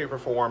any way, shape, or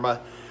form.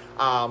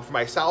 For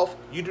myself,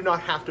 you do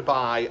not have to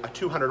buy a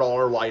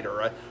 $200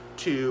 lighter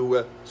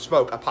to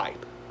smoke a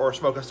pipe or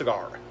smoke a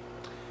cigar.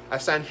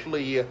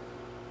 Essentially,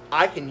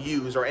 I can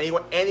use, or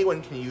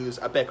anyone can use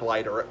a Bic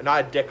lighter,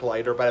 not a dick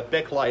lighter, but a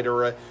Bic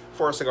lighter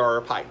for a cigar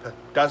or pipe.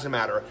 Doesn't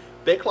matter.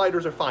 Bic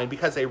lighters are fine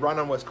because they run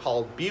on what's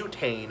called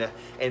butane,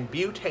 and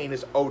butane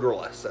is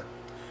odorless.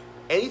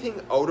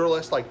 Anything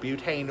odorless like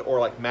butane or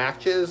like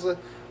matches,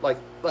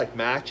 like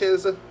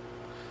matches,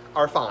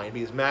 are fine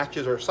because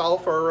matches are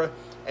sulfur,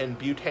 and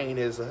butane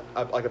is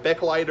like a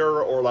Bic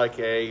lighter or like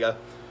a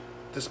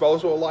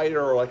disposable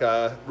lighter or like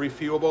a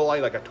refuelable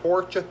light, like a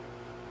torch.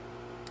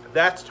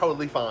 That's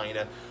totally fine.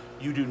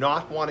 You do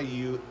not want to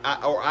use,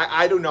 or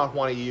I do not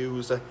want to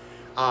use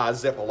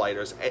Zippo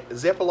lighters.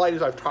 Zippo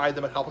lighters, I've tried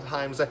them a couple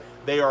times.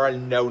 They are a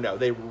no-no.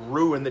 They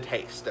ruin the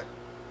taste.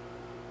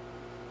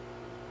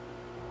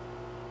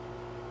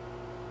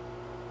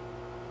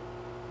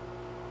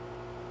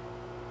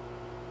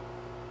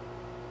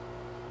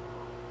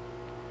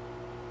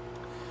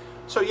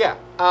 So yeah,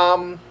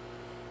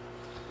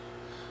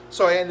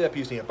 so I ended up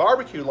using a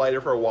barbecue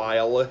lighter for a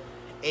while,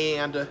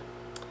 and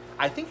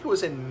I think it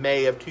was in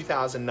May of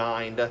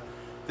 2009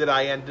 that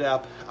I ended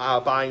up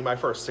buying my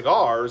first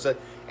cigars.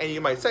 And you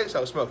might say,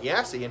 so Smokey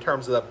Assy, in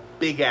terms of the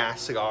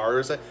big-ass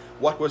cigars,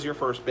 what was your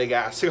first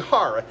big-ass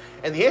cigar?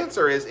 And the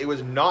answer is, it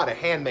was not a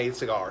handmade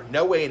cigar.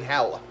 No way in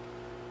hell.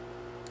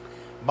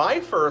 My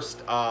first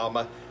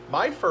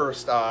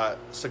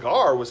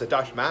cigar was a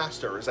Dutch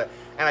Masters, and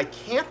I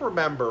can't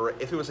remember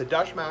if it was a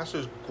Dutch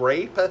Masters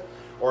grape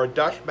or a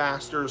Dutch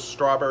Masters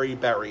strawberry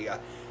berry.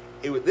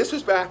 This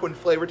was back when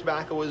flavored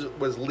tobacco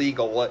was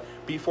legal,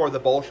 before the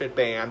bullshit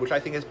ban, which I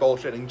think is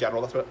bullshit in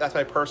general. That's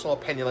my personal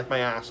opinion, like my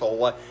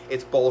asshole.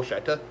 It's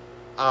bullshit. But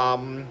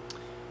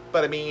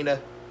I mean,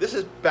 this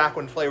is back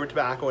when flavored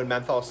tobacco and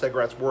menthol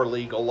cigarettes were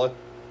legal.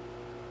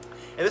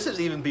 And this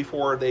is even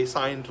before they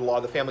signed into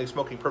law the Family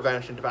Smoking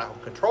Prevention Tobacco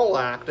Control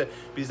Act,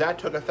 because that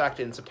took effect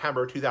in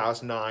September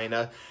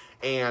 2009.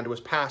 And was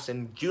passed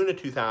in June of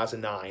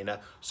 2009.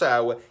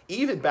 So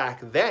even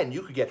back then,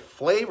 you could get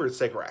flavored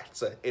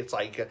cigarettes. It's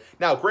like,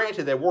 now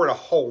granted, there weren't a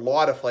whole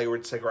lot of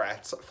flavored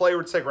cigarettes.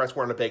 Flavored cigarettes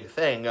weren't a big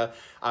thing.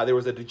 There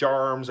was the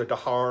DeJarms or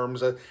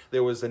DeHarms,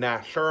 there was the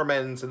Nat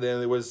Shermans, and then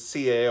there was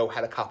CAO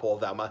had a couple of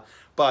them.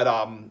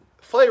 But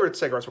flavored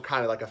cigarettes were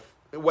kind of like a,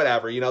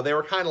 whatever, you know, they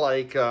were kind of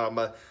like,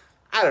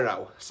 I don't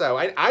know. So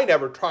I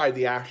never tried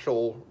the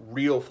actual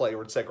real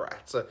flavored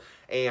cigarettes.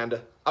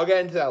 And I'll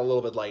get into that a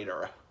little bit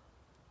later.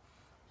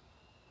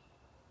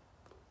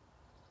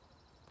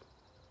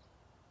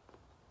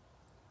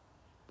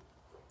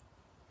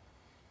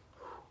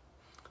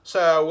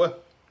 So,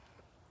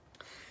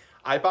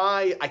 I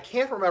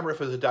can't remember if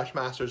it was a Dutch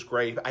Masters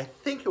grape. I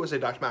think it was a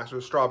Dutch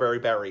Masters strawberry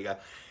berry. And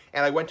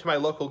I went to my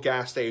local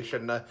gas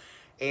station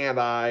and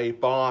I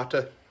bought,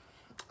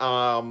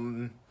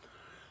 I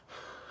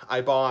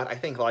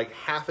think, like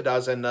half a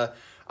dozen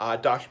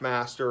Dutch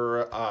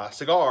Master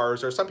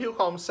cigars, or some people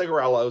call them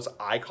cigarellos.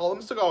 I call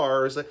them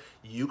cigars.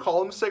 You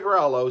call them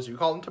cigarellos. You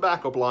call them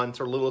tobacco blunts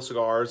or little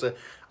cigars.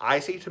 I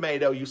say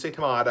tomato, you say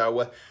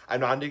tomato.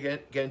 I'm not going to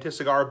get into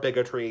cigar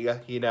bigotry,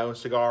 you know,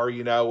 cigar,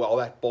 you know, all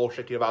that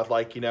bullshit about,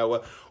 like, you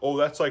know, oh,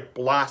 that's like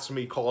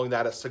blasphemy calling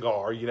that a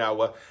cigar, you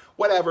know,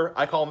 whatever.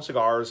 I call them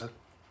cigars.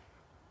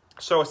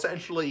 So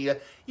essentially,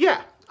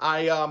 yeah,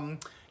 I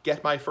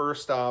get my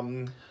first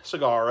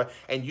cigar,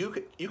 and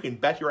you can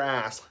bet your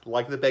ass,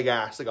 like the big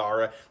ass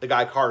cigar, the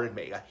guy carded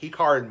me. He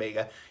carded me.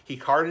 He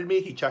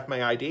checked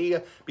my ID,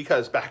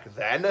 because back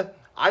then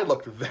I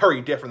looked very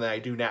different than I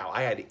do now.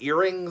 I had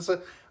earrings,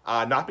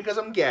 not because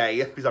I'm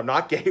gay, because I'm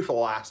not gay for the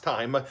last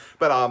time,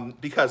 but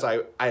because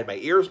I had my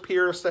ears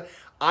pierced.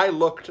 I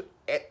looked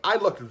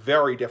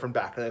very different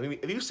back then. I mean,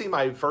 if you see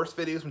my first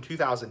videos from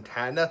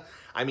 2010,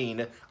 I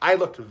mean, I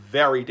looked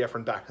very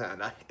different back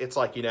then. It's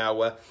like, you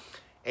know,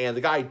 and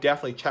the guy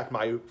definitely checked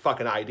my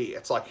fucking ID.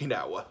 It's like, you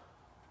know.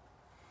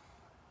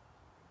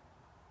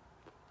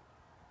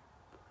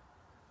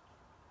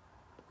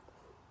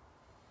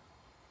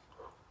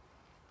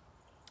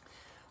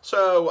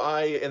 So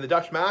in the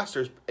Dutch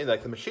Masters, in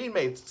like the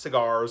machine-made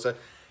cigars,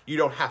 you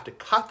don't have to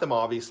cut them,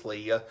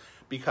 obviously,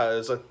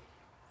 because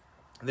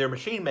they're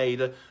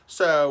machine-made.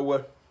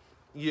 So,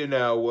 you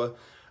know,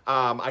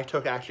 I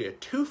took actually a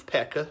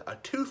toothpick,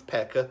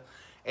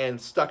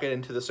 and stuck it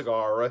into the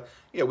cigar.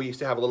 You know, we used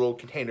to have a little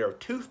container of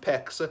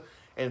toothpicks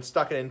and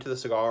stuck it into the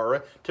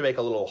cigar to make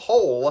a little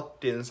hole.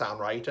 Didn't sound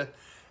right.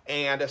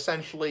 And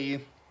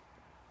essentially,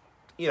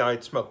 you know,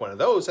 I'd smoke one of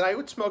those, and I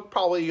would smoke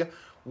probably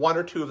 1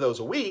 or 2 of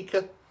those a week,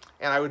 and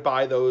I would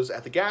buy those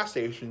at the gas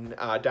station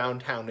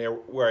downtown near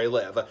where I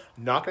live.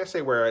 Not going to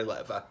say where I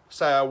live.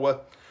 So,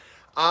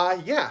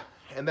 yeah.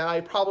 And then I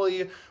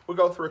probably would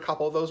go through a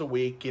couple of those a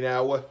week, you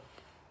know.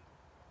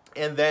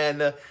 And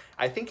then,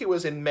 I think it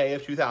was in May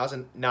of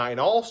 2009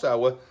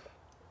 also,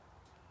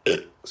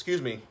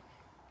 excuse me,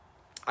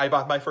 I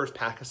bought my first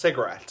pack of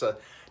cigarettes.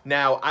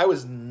 Now, I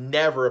was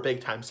never a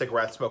big-time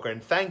cigarette smoker,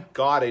 and thank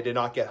God I did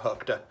not get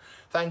hooked.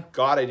 Thank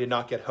God I did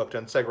not get hooked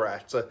on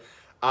cigarettes.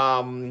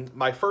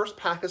 My first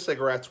pack of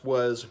cigarettes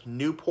was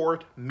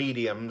Newport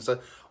Mediums,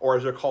 or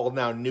as they're called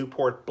now,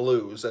 Newport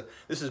Blues.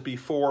 This is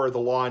before the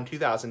law in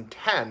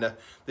 2010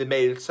 that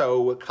made it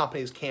so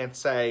companies can't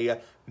say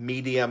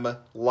medium,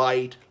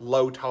 light,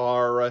 low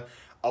tar,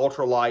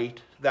 ultralight,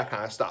 that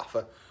kind of stuff.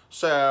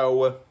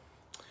 So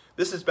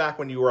this is back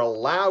when you were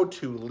allowed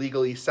to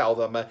legally sell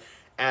them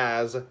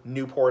as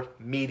Newport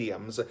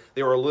Mediums.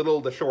 They were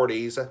the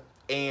shorties,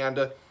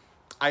 and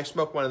I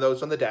smoked one of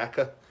those on the deck.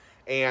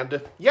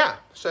 And yeah,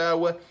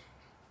 so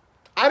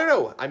I don't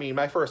know. I mean,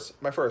 my first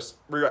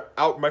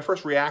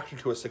reaction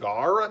to a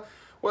cigar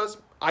was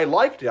I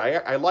liked it.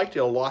 I liked it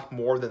a lot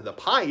more than the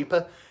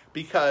pipe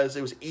because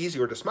it was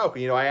easier to smoke.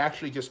 You know, I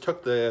actually just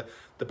took the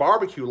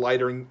barbecue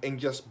lighter and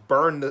just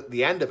burned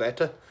the end of it,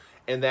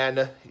 and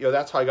then you know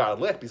that's how I got it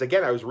lit. Because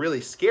again, I was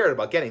really scared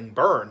about getting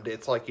burned.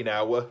 It's like, you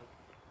know,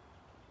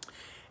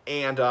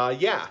 and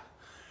yeah,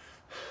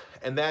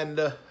 and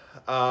then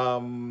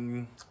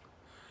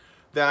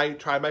I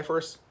tried my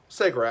first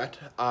cigarette,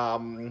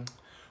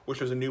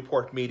 which was a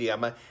Newport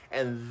Medium,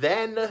 and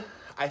then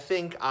I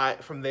think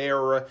from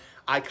there,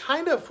 I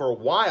kind of, for a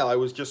while, I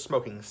was just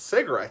smoking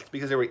cigarettes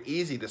because they were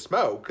easy to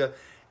smoke,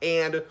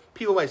 and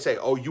people might say,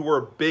 oh, you were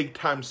a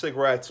big-time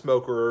cigarette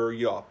smoker,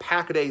 you know, a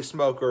pack-a-day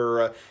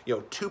smoker, you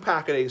know,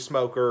 2-pack-a-day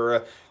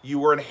smoker, you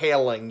were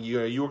inhaling,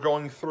 you know, you were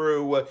going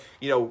through,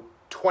 you know,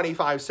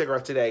 25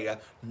 cigarettes a day.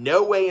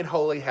 No way in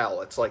holy hell.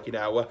 It's like, you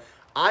know,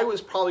 I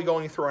was probably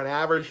going through an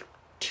average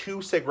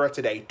 2 cigarettes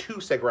a day. 2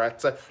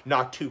 cigarettes,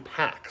 not 2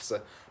 packs.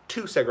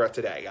 2 cigarettes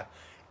a day.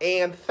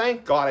 And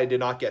thank God I did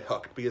not get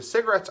hooked, because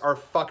cigarettes are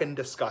fucking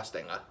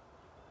disgusting.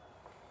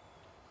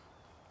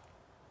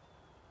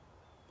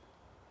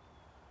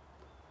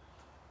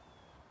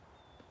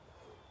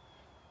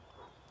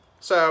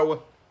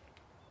 So,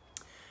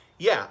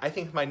 yeah, I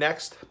think my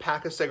next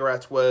pack of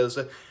cigarettes was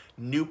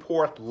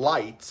Newport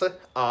Lights.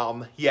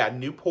 Yeah,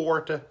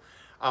 Newport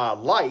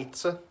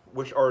Lights,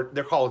 which are,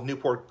 they're called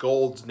Newport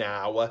Golds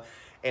now.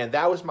 And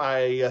that was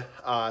my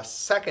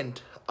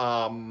second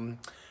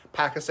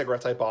pack of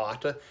cigarettes I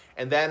bought.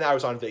 And then I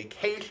was on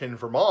vacation in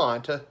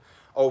Vermont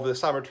over the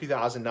summer of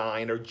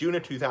 2009, or June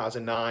of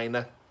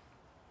 2009.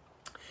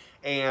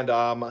 And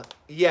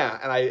yeah,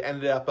 and I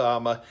ended up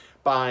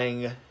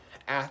buying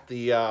at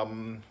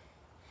the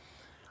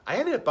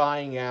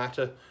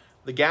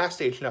the gas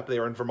station up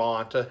there in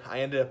Vermont. I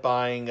ended up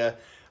buying a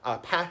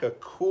pack of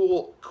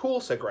Kool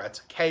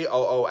cigarettes,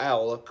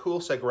 K-O-O-L, Kool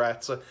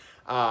cigarettes,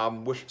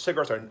 which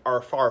cigarettes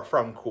are far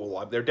from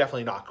cool. They're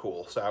definitely not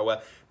cool.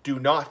 So do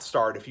not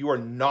start. If you are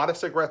not a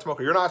cigarette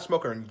smoker, you're not a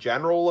smoker in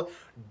general,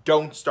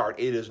 don't start.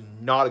 It is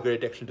not a good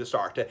addiction to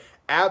start.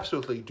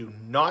 Absolutely do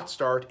not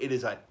start. It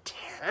is a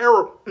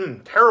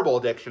terrible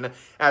addiction,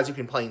 as you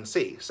can plainly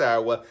see.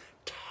 So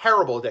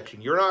terrible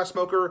addiction. You're not a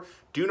smoker,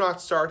 do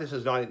not start. This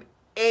is not in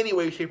any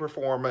way, shape, or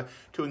form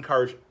to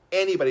encourage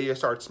anybody to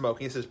start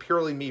smoking. This is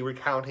purely me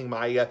recounting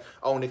my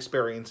own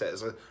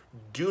experiences.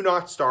 Do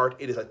not start.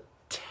 It is a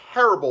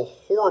terrible,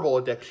 horrible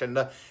addiction,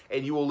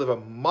 and you will live a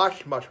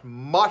much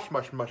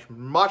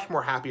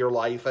more happier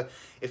life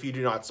if you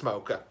do not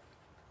smoke.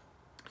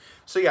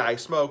 So yeah, I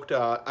smoked,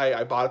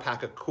 I bought a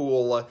pack of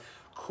Kool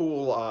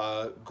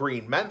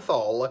green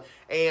menthol,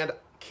 and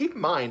keep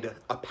in mind,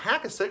 a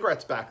pack of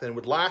cigarettes back then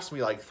would last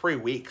me like 3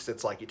 weeks.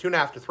 It's like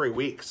 2.5 to 3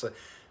 weeks,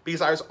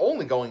 because I was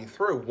only going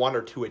through 1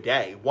 or 2 a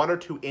day, 1 or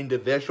 2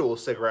 individual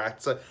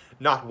cigarettes,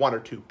 not 1 or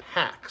 2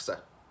 packs.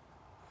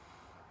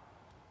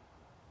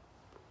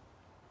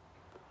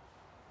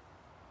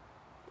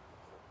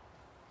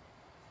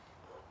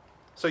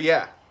 So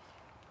yeah,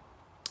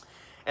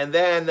 and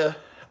then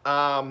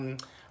I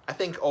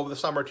think over the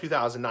summer of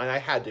 2009, I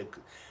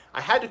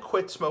had to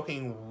quit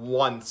smoking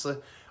once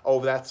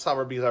over that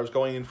summer because I was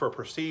going in for a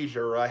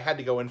procedure. I had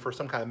to go in for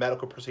some kind of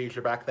medical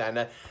procedure back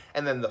then,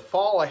 and then the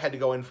fall I had to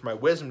go in for my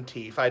wisdom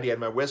teeth. I had to get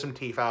my wisdom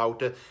teeth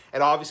out,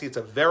 and obviously it's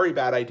a very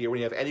bad idea when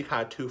you have any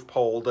kind of tooth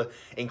pulled,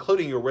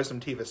 including your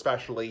wisdom teeth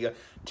especially,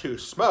 to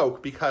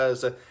smoke,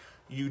 because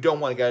you don't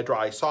want to get a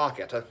dry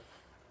socket. And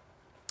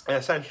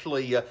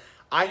essentially,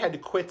 I had to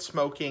quit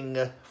smoking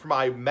for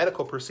my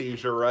medical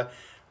procedure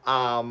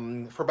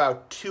for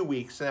about 2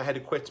 weeks, and I had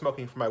to quit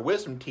smoking for my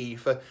wisdom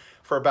teeth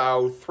for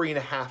about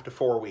 3.5 to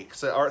 4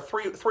 weeks, or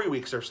three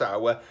weeks or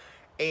so.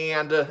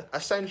 And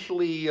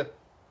essentially,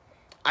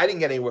 I didn't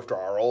get any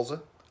withdrawals.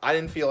 I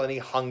didn't feel any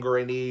hunger,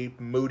 any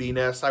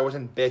moodiness. I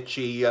wasn't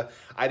bitchy.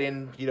 I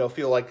didn't,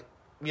 feel like,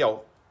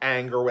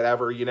 anger or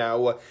whatever,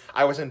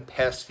 I wasn't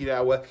pissed,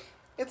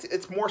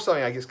 It's more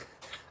something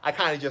I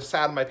kind of just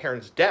sat on my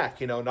parents' deck,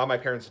 not my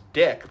parents'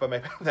 dick, but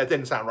that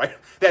didn't sound right.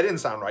 That didn't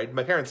sound right.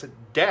 My parents'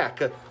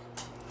 deck,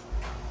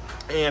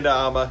 and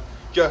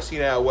just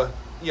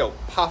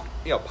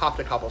popped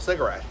a couple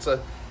cigarettes,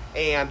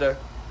 and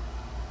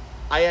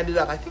I ended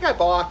up. I think I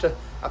bought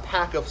a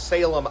pack of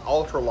Salem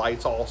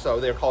Ultralights. Also,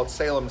 they're called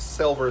Salem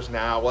Silvers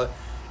now,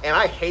 and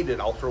I hated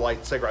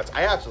ultralight cigarettes.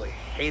 I absolutely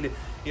hated.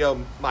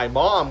 My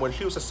mom, when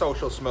she was a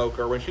social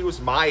smoker, when she was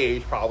my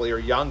age probably or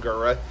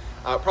younger.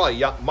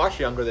 Probably much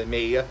younger than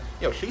me.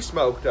 She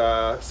smoked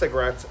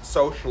cigarettes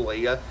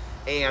socially,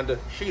 and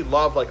she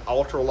loved like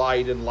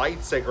ultralight and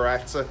light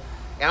cigarettes, and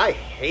I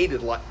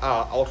hated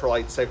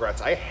ultralight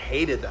cigarettes. I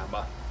hated them.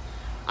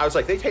 I was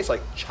like, they taste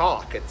like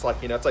chalk. It's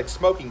like, it's like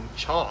smoking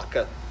chalk.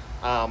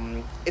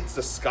 It's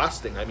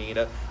disgusting. I mean,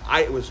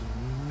 I was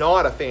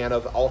not a fan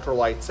of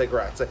ultralight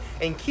cigarettes.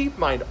 And keep in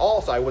mind,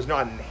 also, I was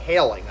not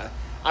inhaling.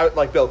 I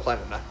like Bill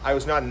Clinton. I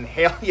was not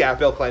inhaling. Yeah,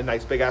 Bill Clinton,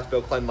 nice big ass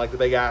Bill Clinton, like the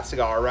big ass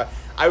cigar.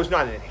 I was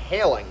not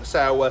inhaling.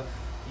 So,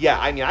 yeah,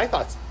 I mean, I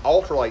thought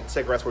ultralight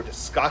cigarettes were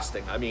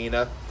disgusting. I mean,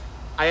 I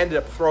ended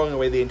up throwing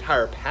away the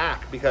entire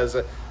pack because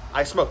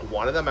I smoked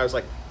one of them. I was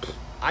like,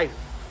 I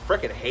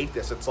freaking hate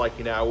this. It's like,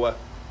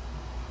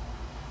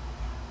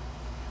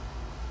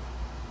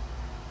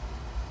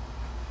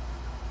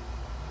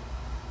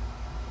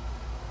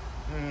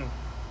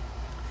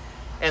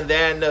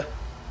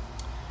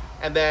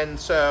 and then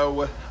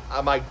so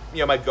my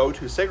my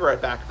go-to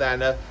cigarette back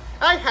then,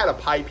 I had a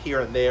pipe here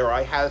and there,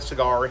 I had a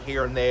cigar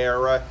here and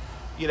there,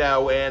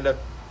 and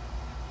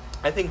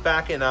I think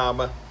back in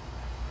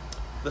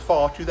the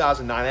fall of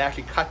 2009, I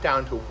actually cut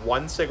down to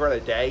one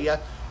cigarette a day,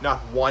 not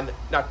one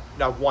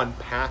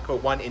pack,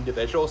 but one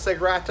individual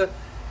cigarette,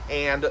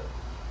 and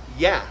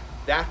yeah,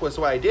 that was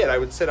what I did. I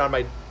would sit on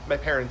my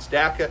parents'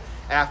 deck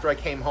after I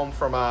came home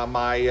from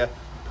my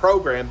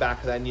program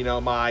back then,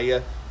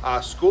 my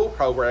school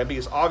program,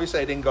 because obviously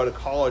I didn't go to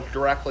college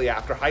directly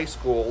after high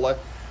school.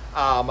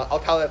 I'll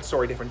tell that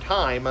story a different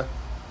time.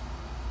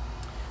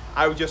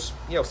 I would just,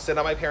 sit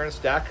on my parents'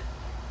 deck,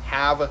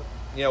 have,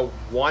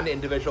 one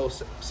individual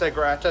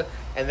cigarette,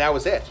 and that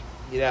was it,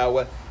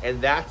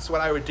 and that's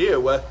what I would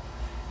do.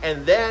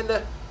 And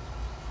then,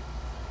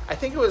 I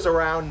think it was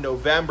around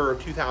November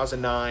of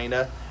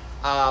 2009,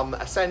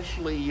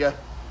 essentially,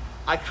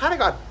 I kind of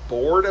got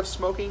bored of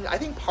smoking. I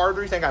think part of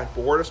the reason I got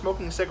bored of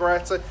smoking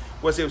cigarettes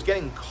was it was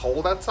getting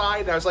cold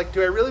outside, and I was like,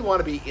 do I really want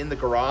to be in the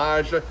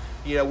garage,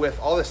 with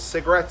all this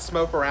cigarette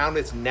smoke around,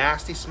 this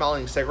nasty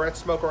smelling cigarette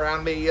smoke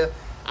around me?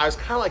 I was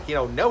kind of like,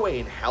 no way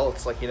in hell.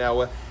 It's like, I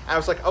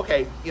was like,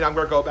 okay, I'm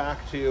going to go back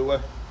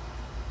to,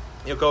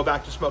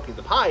 smoking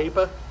the pipe.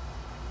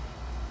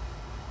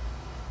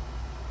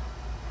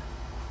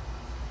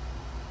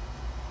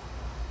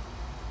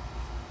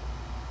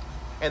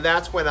 And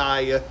that's when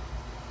I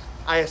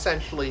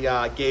essentially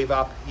gave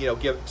up,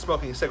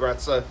 smoking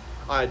cigarettes on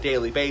a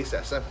daily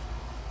basis.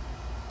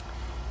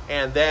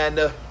 And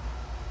then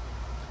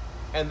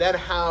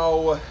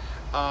how,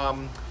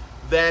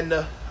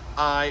 then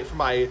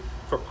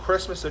for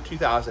Christmas of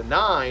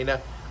 2009,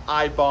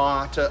 I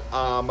bought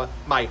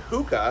my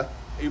hookah.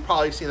 You've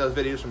probably seen those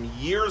videos from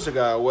years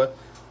ago.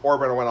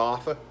 Orbital went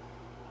off.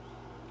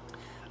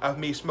 Of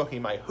me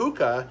smoking my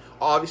hookah,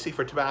 obviously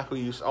for tobacco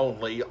use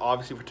only. And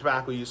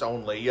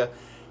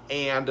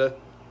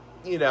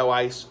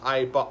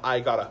I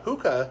got a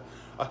hookah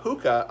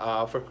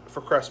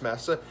for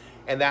Christmas,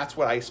 and that's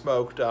what I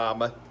smoked.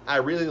 I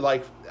really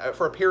like,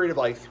 for a period of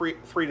like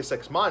three to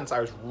 6 months, I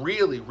was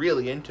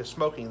really into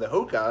smoking the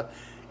hookah.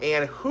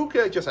 And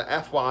hookah, just an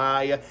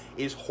FYI,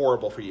 is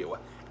horrible for you.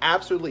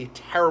 Absolutely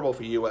terrible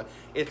for you.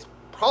 It's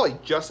probably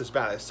just as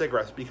bad as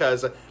cigarettes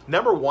because,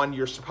 number one,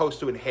 you're supposed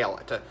to inhale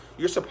it.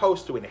 You're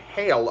supposed to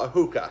inhale a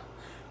hookah.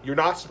 You're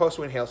not supposed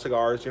to inhale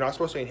cigars. You're not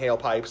supposed to inhale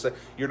pipes.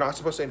 You're not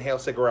supposed to inhale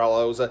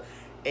cigarillos.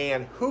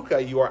 And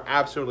hookah, you are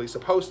absolutely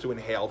supposed to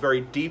inhale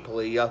very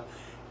deeply.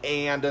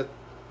 And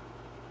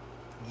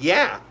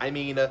yeah, I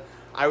mean,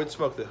 I would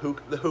smoke the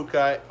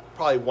hookah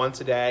probably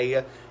once a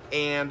day.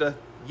 And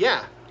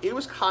yeah, it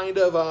was kind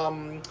of,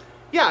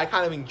 yeah, I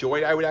kind of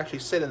enjoyed it. I would actually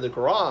sit in the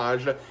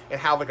garage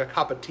and have like a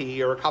cup of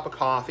tea or a cup of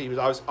coffee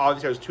because I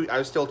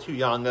was still too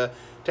young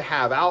to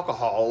have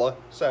alcohol.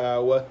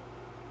 So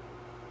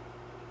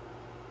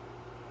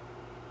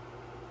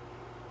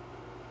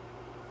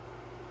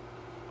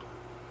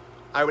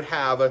I would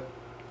have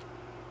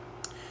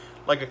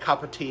like a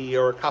cup of tea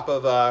or a cup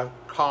of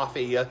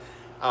coffee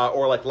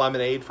or like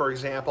lemonade, for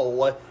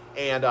example,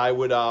 and I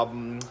would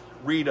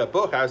read a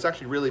book. I was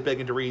actually really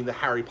big into reading the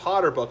Harry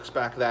Potter books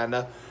back then,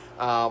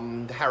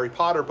 the Harry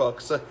Potter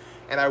books,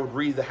 and I would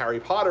read the Harry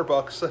Potter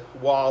books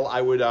while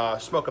I would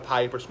smoke a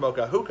pipe or smoke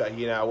a hookah,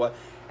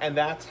 and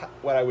that's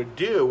what I would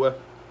do,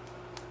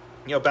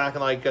 back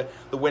in like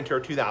the winter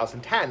of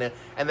 2010,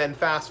 and then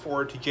fast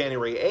forward to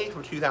January 8th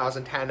of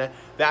 2010,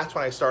 that's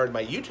when I started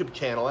my YouTube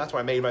channel. That's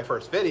when I made my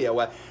first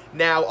video.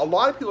 Now, a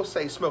lot of people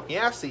say, Smoking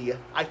Essie,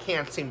 I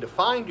can't seem to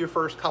find your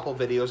first couple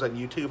videos on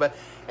YouTube,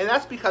 and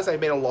that's because I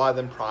made a lot of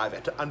them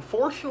private.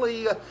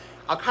 Unfortunately,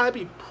 I'll kind of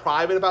be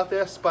private about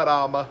this, but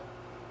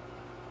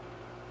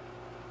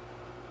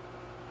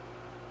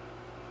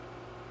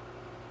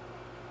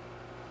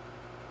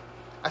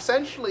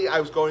essentially,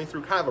 I was going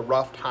through kind of a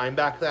rough time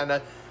back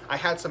then. I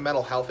had some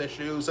mental health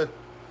issues, and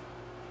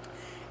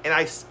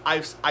I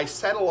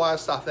said a lot of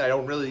stuff that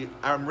I'm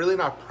really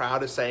not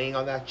proud of saying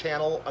on that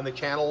channel.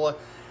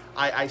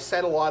 I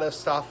said a lot of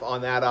stuff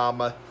on that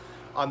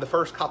on the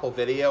first couple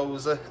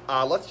videos.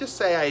 Let's just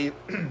say I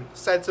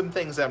said some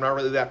things that I'm not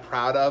really that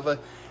proud of,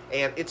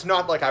 And it's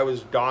not like I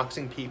was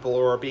doxing people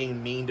or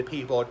being mean to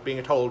people or being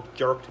a total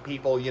jerk to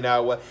people, you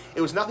know.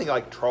 It was nothing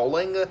like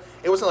trolling.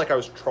 It wasn't like I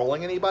was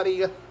trolling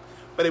anybody,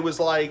 but it was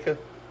like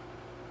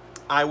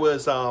I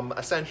was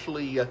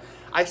essentially...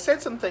 I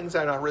said some things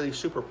that I'm not really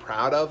super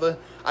proud of.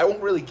 I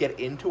won't really get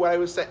into what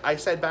I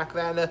said back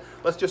then.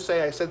 Let's just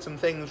say I said some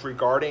things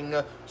regarding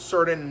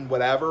certain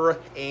whatever,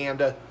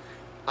 and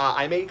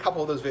I made a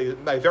couple of those videos.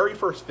 My very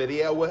first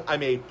video I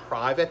made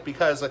private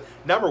because,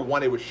 number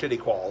one, it was shitty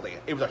quality.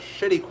 It was a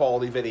shitty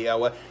quality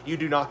video. You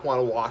do not want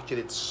to watch it.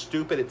 It's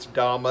stupid. It's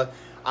dumb.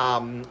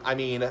 I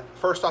mean,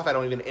 first off, I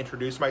don't even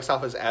introduce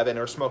myself as Evan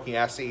or Smoking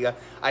Essie.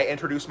 I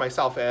introduce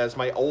myself as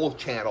my old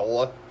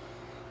channel.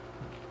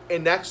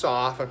 And next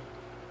off,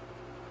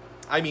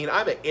 I mean,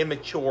 I'm an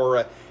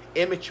immature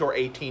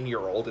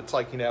 18-year-old. It's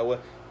like, you know,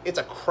 it's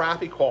a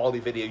crappy quality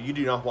video. You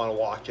do not want to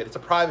watch it. It's a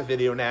private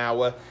video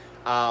now.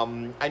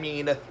 I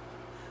mean,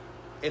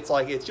 it's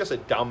like, it's just a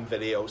dumb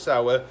video.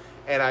 So,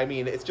 and I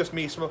mean, it's just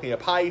me smoking a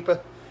pipe.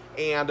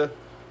 And,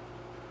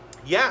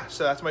 yeah,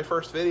 so that's my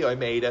first video I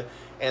made.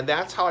 And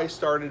that's how I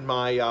started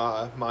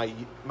my,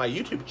 my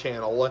YouTube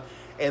channel.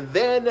 And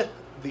then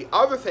the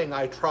other thing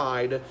I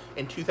tried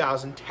in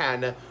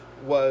 2010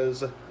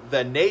 was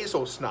the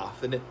nasal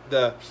snuff,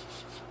 the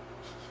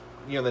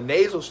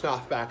nasal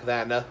snuff back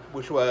then,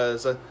 which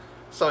was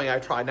something I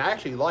tried, and I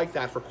actually liked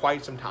that for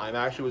quite some time.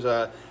 I actually was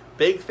a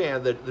big fan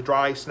of the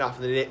dry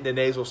snuff and the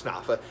nasal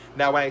snuff.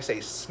 Now, when I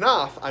say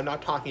snuff, I'm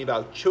not talking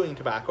about chewing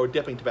tobacco or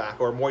dipping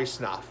tobacco or moist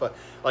snuff,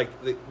 like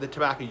the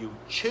tobacco you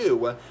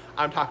chew.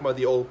 I'm talking about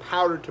the old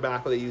powdered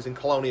tobacco they used in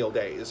colonial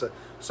days.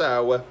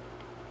 So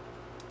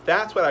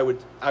that's what I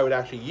would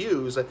actually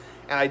use, and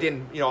I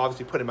didn't, you know,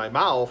 obviously put it in my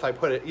mouth. I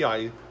put it,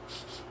 you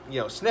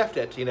know, sniffed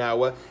it, you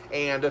know,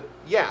 and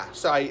yeah,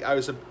 so I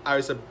was a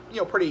you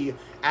know, pretty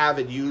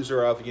avid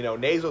user of, you know,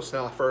 nasal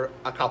snuff for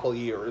a couple of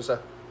years.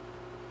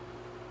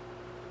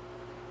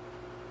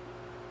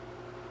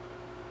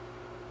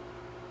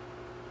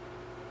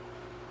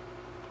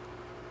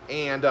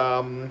 And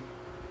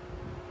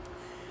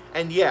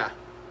yeah,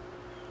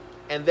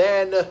 and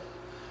then,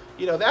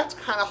 you know, that's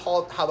kind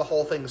of how the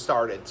whole thing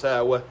started.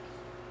 So,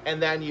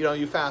 and then, you know,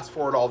 you fast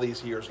forward all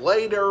these years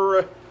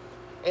later,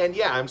 and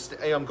yeah,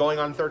 I'm going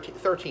on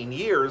 13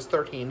 years.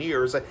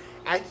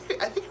 I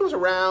think it was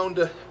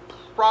around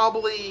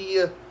probably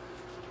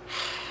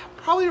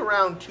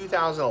around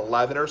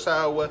 2011 or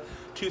so,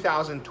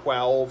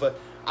 2012.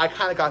 I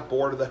kind of got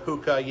bored of the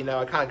hookah, you know.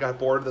 I kind of got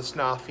bored of the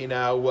snuff, you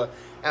know.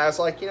 And I was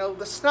like, you know,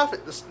 the snuff.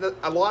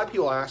 A lot of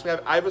people ask me.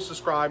 I have a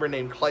subscriber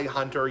named Clay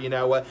Hunter, you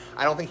know.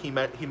 I don't think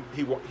I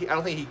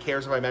don't think he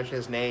cares if I mention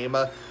his name.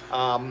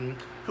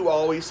 Who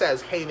always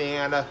says, "Hey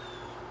man,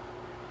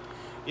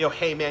 you know,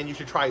 hey man, you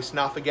should try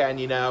snuff again,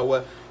 you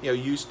know. You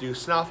used to do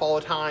snuff all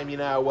the time, you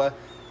know."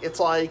 It's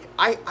like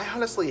I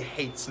honestly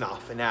hate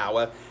snuff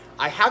now.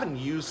 I haven't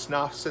used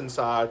snuff since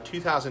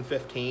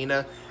 2015,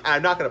 and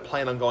I'm not going to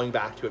plan on going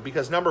back to it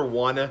because, number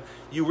one,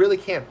 you really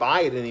can't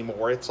buy it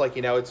anymore. It's like,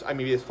 you know, I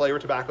mean,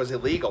 flavored tobacco is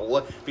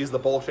illegal because of the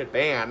bullshit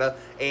ban,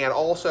 and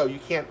also you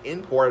can't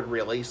import it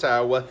really.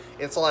 So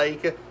it's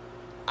like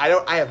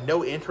I have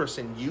no interest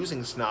in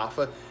using snuff,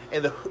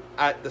 and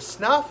the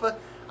snuff.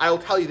 I'll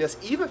tell you this: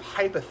 even if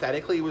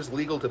hypothetically it was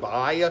legal to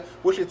buy,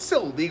 which it's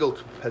still legal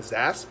to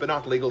possess, but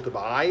not legal to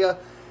buy,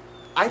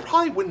 I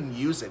probably wouldn't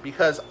use it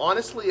because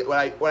honestly, what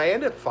I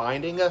ended up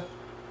finding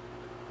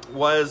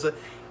was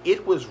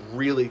it was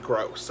really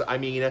gross. I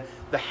mean,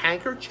 the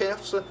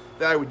handkerchiefs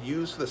that I would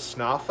use for the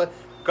snuff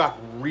got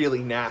really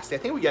nasty. I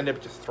think we ended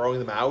up just throwing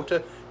them out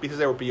because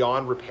they were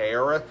beyond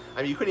repair. I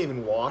mean, you couldn't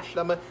even wash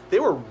them. They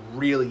were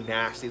really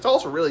nasty. It's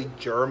also really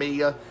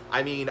germy.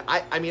 I mean,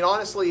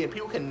 honestly, and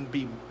people can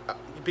be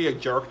a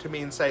jerk to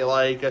me and say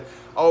like,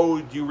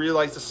 oh, do you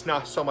realize the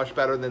snuff's so much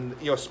better than,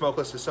 you know,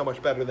 smokeless is so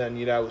much better than,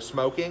 you know,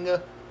 smoking?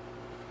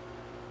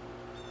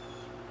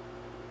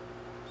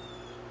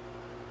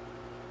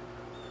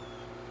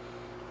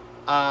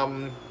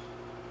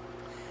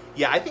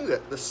 Yeah, I think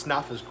that the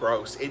snuff is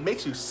gross. It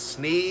makes you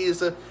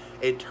sneeze.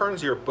 It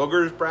turns your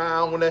boogers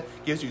brown.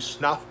 Gives you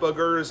snuff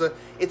boogers.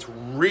 It's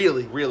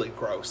really, really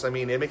gross. I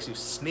mean, it makes you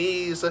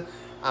sneeze.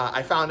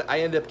 I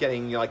ended up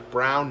getting, you know, like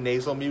brown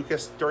nasal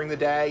mucus during the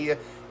day.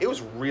 It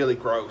was really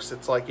gross.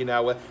 It's like, you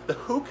know, the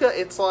hookah,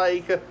 it's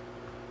like,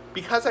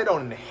 because I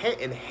don't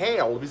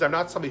inhale, because I'm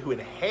not somebody who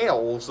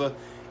inhales,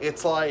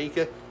 it's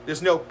like,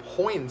 there's no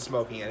point in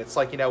smoking it. It's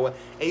like, you know, it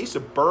used to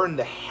burn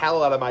the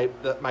hell out of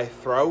my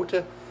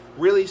throat.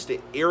 Really used to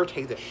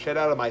irritate the shit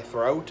out of my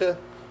throat,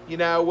 you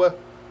know.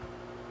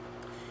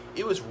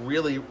 It was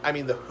really, I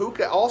mean, the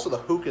hookah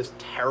is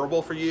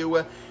terrible for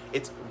you.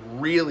 It's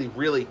really,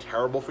 really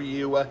terrible for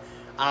you.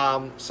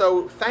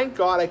 So thank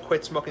God I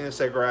quit smoking the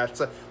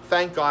cigarettes.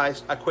 Thank God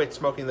I quit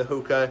smoking the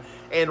hookah.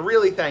 And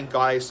really thank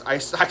God I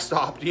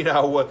stopped, you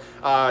know,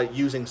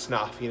 using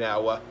snuff, you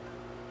know.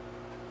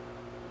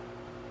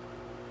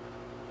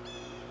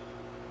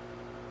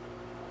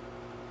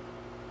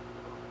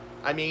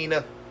 I mean,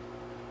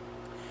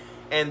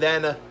 and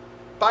then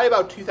by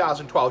about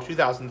 2012,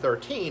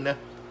 2013,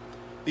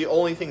 the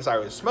only things I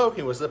was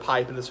smoking was the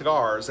pipe and the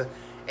cigars.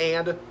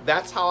 And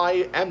that's how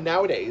I am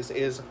nowadays,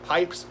 is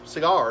pipes,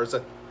 cigars.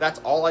 That's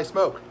all I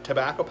smoke.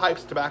 Tobacco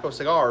pipes, tobacco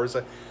cigars.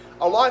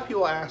 A lot of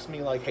people ask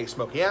me, like, hey,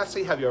 Smokey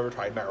Assy, have you ever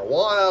tried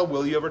marijuana?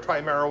 Will you ever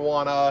try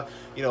marijuana?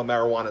 You know,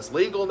 marijuana's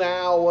legal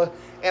now.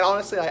 And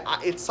honestly,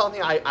 it's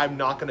something I'm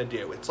not going to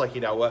do. It's like,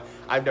 you know,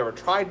 I've never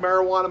tried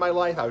marijuana in my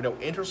life. I have no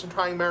interest in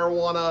trying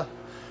marijuana.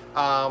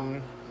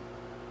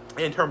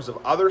 In terms of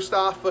other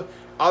stuff,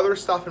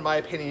 in my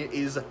opinion,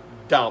 is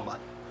dumb.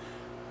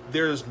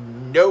 There's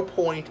no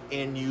point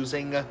in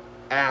using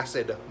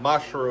acid,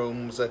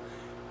 mushrooms.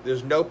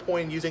 There's no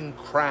point in using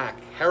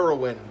crack,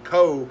 heroin,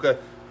 coke,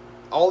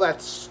 all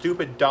that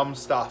stupid, dumb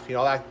stuff, you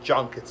know, that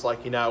junk. It's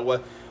like, you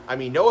know, I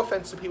mean, no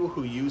offense to people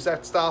who use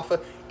that stuff.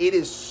 It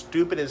is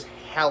stupid as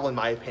hell, in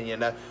my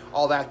opinion.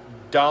 All that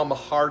dumb,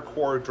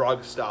 hardcore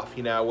drug stuff,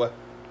 you know.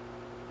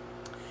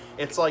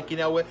 It's like, you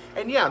know,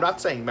 and yeah, I'm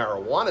not saying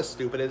marijuana's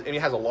stupid. I mean,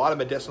 it has a lot of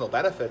medicinal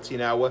benefits, you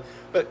know,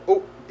 but,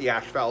 oh, the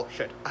ash fell.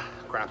 Shit.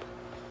 Crap.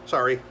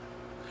 Sorry.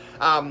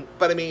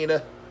 But I mean,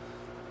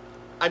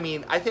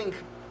 I think,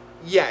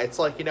 yeah, it's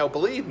like, you know,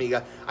 believe me,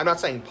 I'm not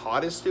saying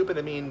pot is stupid.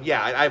 I mean,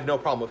 yeah, I have no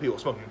problem with people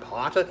smoking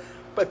pot,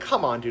 but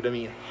come on, dude. I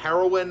mean,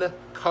 heroin,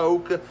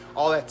 coke,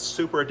 all that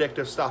super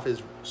addictive stuff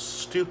is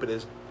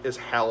stupid as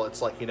hell.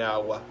 It's like, you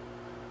know,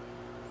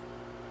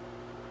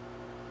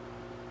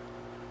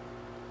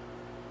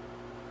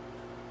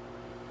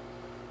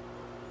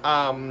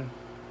 and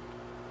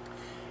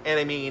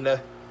I mean,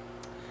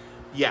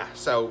 yeah,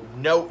 so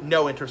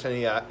no interest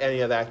in any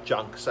of that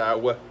junk.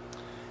 So,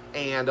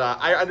 and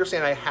I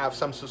understand I have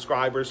some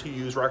subscribers who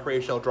use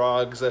recreational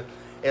drugs.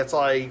 It's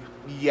like,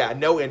 yeah,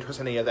 no interest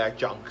in any of that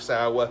junk.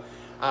 So,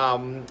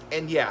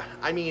 and yeah,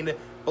 I mean,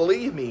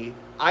 believe me,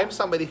 I'm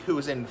somebody who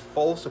is in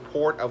full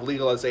support of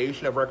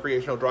legalization of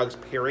recreational drugs,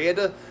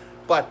 period.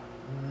 But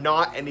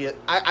not any.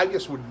 I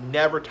just would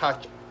never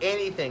touch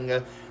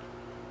anything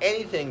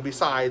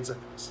besides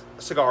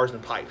cigars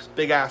and pipes.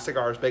 Big ass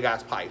cigars, big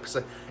ass pipes.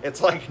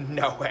 It's like,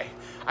 no way.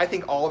 I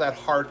think all that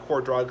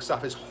hardcore drug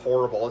stuff is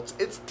horrible.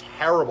 It's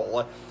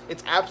terrible.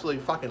 It's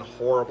absolutely fucking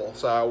horrible.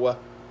 So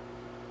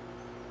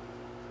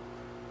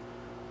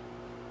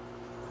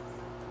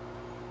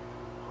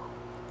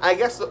I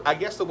guess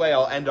the way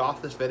I'll end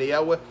off this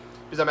video,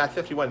 because I'm at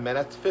 51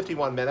 minutes.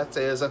 51 minutes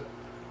is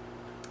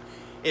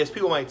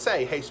people might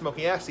say, hey,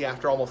 Smokey Assy,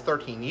 after almost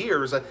 13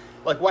 years,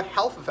 like, what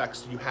health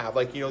effects do you have?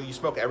 Like, you know, you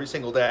smoke every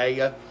single day.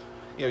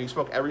 You know, you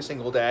smoke every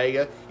single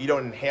day. You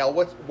don't inhale.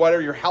 What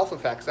are your health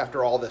effects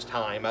after all this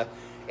time?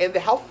 And the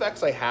health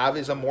effects I have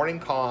is a morning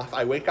cough.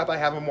 I wake up, I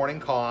have a morning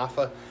cough.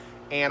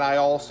 And I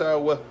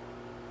also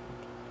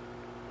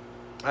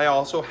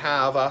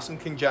have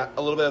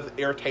a little bit of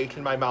irritation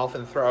in my mouth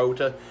and throat.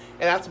 And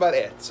that's about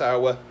it.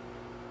 So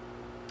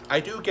I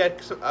do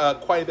get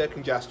quite a bit of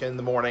congestion in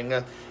the morning,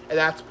 and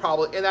that's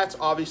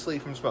obviously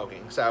from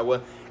smoking. So,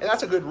 and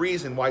that's a good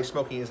reason why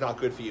smoking is not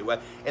good for you.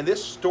 And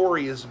this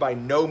story is by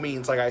no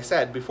means, like I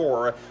said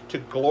before, to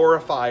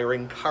glorify or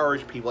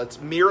encourage people.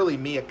 It's merely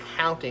me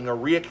accounting or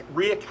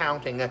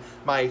reaccounting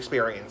my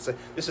experience.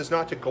 This is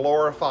not to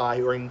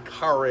glorify or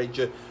encourage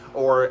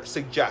or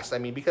suggest. I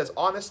mean, because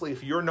honestly,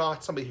 if you're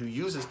not somebody who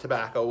uses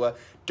tobacco,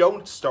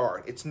 don't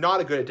start. It's not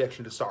a good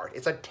addiction to start.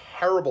 It's a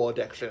terrible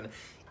addiction.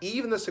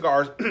 Even the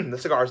cigars, and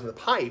the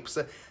pipes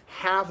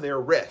have their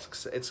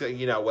risks. It's,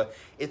 you know,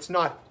 it's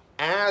not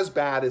as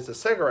bad as the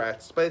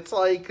cigarettes, but it's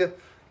like,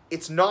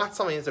 it's not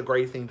something that's a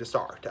great thing to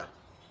start.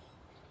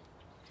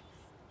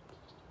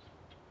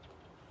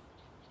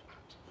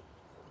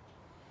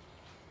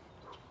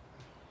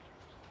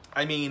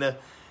 I mean,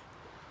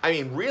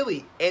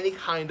 really, any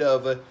kind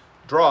of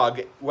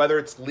drug, whether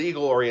it's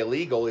legal or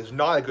illegal, is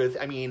not a good.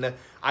 I mean,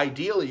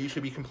 ideally, you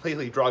should be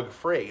completely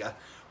drug-free.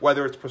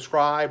 Whether it's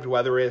prescribed,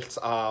 whether it's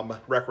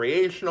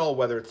recreational,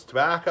 whether it's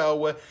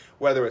tobacco,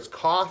 whether it's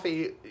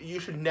coffee, you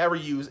should never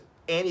use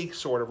any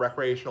sort of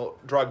recreational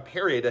drug,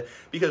 period,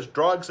 because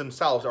drugs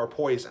themselves are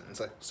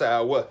poisons.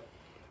 So,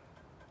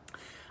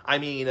 I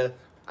mean,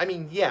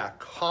 yeah,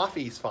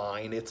 coffee's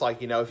fine. It's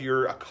like, you know, if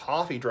you're a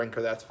coffee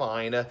drinker, that's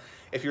fine.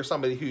 If you're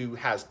somebody who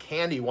has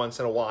candy once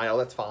in a while,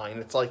 that's fine.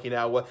 It's like, you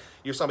know,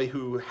 you're somebody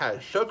who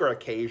has sugar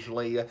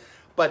occasionally.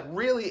 But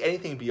really,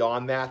 anything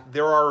beyond that,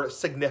 there are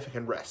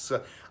significant risks.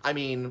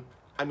 I'm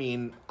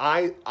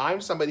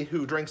somebody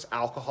who drinks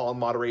alcohol in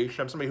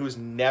moderation. I'm somebody who's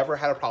never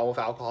had a problem with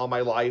alcohol in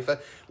my life.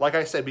 Like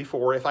I said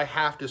before, if I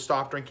have to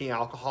stop drinking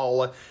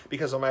alcohol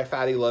because of my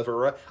fatty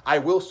liver, I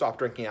will stop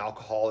drinking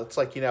alcohol. It's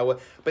like, you know,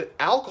 but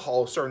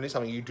alcohol is certainly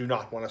something you do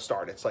not want to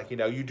start. It's like, you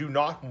know, you do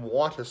not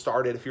want to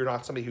start it if you're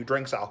not somebody who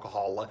drinks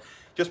alcohol.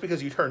 Just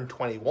because you turn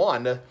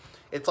 21,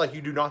 it's like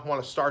you do not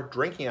want to start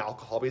drinking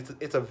alcohol because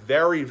it's a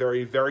very,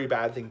 very, very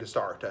bad thing to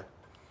start.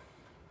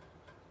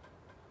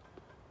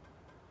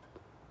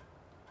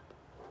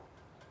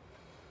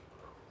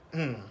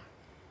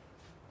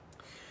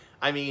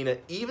 I mean,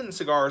 even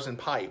cigars and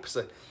pipes,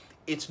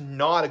 it's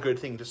not a good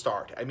thing to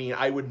start. I mean,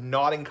 I would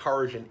not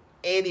encourage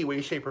any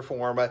way, shape, or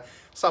form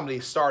somebody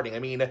starting. I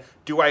mean,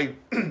 do I,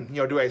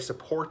 do I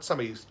support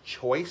somebody's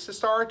choice to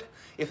start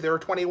if they're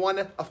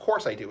 21? Of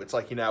course I do. It's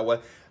like,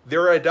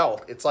 they're an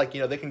adult. It's like,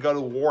 they can go to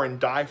war and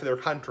die for their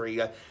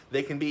country.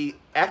 They can be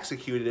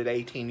executed at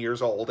 18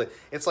 years old.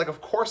 It's like,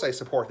 of course I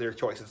support their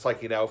choice. It's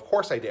like, of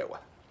course I do.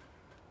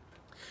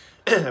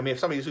 I mean, if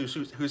somebody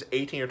who's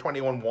 18 or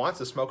 21 wants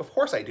to smoke, of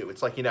course I do.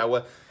 It's like,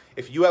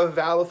 if you have a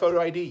valid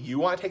photo ID, you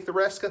want to take the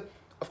risk?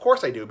 Of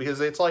course I do,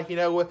 because it's like,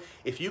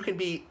 if you can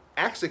be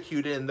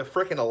executed in the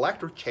frickin'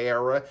 electric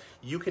chair,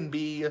 you can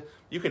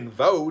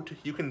vote,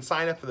 you can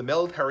sign up for the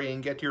military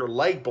and get your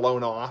leg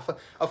blown off.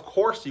 Of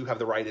course you have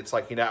the right. It's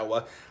like,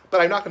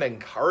 but I'm not going to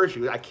encourage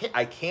you. I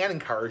can't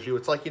encourage you.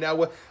 It's like,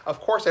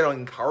 of course I don't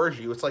encourage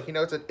you. It's like,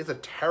 it's a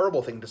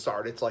terrible thing to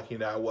start. It's like,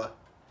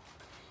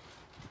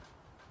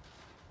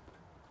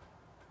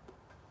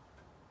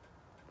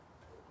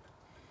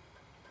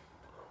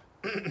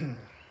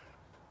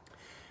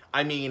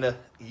 I mean,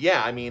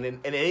 yeah, I mean,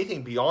 and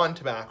anything beyond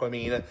tobacco, I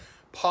mean,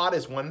 pot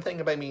is one thing,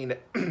 but I mean,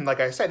 like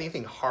I said,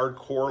 anything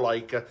hardcore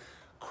like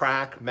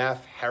crack,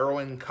 meth,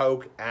 heroin,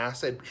 coke,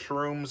 acid,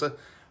 shrooms,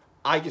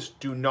 I just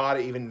do not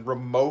even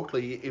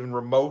remotely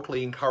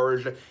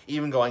encourage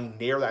even going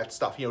near that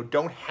stuff.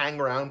 Don't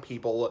hang around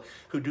people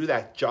who do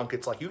that junk.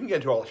 It's like, you can get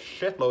into a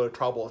shitload of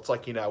trouble. It's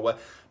like,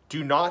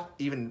 do not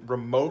even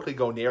remotely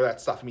go near that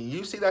stuff. I mean,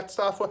 you see that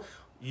stuff,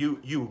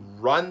 you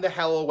run the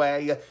hell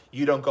away,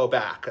 you don't go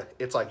back.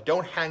 It's like,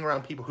 don't hang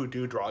around people who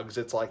do drugs.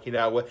 It's like,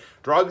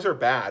 drugs are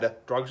bad.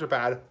 Drugs are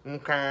bad.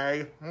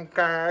 Okay.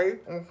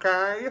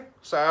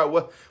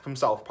 So, from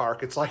South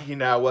Park, it's like,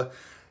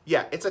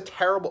 yeah, it's a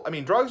terrible, I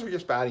mean, drugs are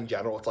just bad in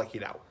general. It's like,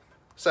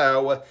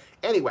 So,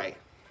 anyway.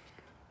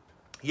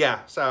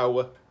 Yeah,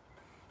 so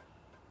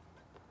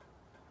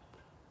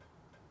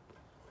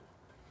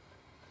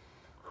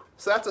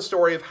that's a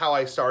story of how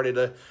I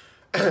started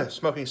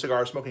smoking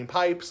cigars, smoking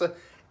pipes.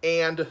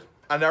 And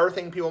another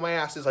thing people may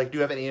ask is like, do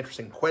you have any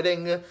interest in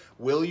quitting?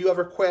 Will you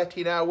ever quit?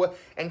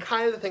 And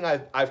kind of the thing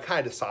I've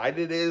kind of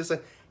decided is,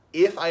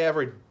 if I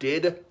ever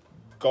did,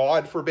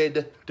 God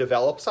forbid,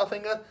 develop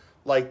something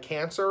like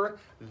cancer,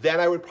 then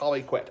I would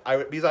probably quit.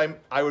 Because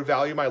I would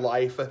value my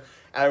life, and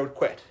I would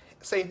quit.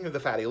 Same thing with the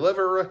fatty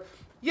liver.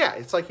 Yeah,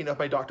 it's like, if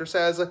my doctor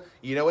says,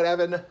 you know what,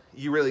 Evan,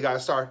 you really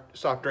got to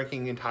stop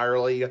drinking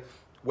entirely.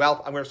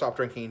 Well, I'm going to stop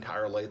drinking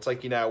entirely. It's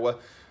like,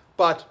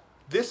 but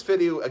this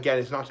video, again,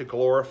 is not to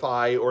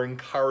glorify or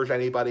encourage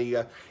anybody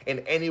in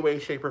any way,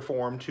 shape, or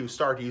form to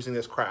start using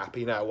this crap,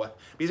 because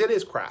it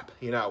is crap,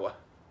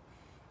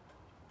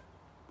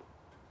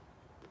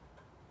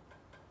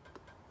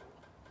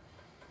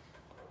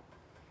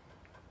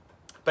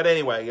 But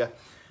anyway,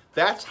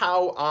 that's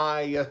how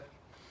I,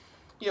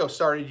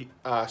 started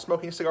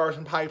smoking cigars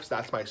and pipes.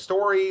 That's my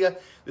story.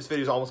 This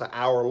video is almost an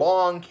hour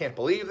long. Can't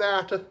believe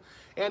that.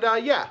 And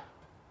yeah.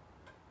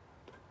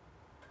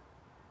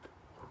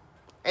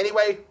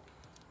 Anyway,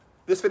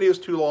 this video is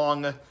too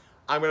long.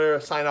 I'm going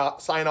to sign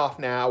off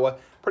now.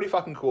 Pretty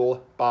fucking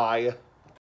cool. Bye.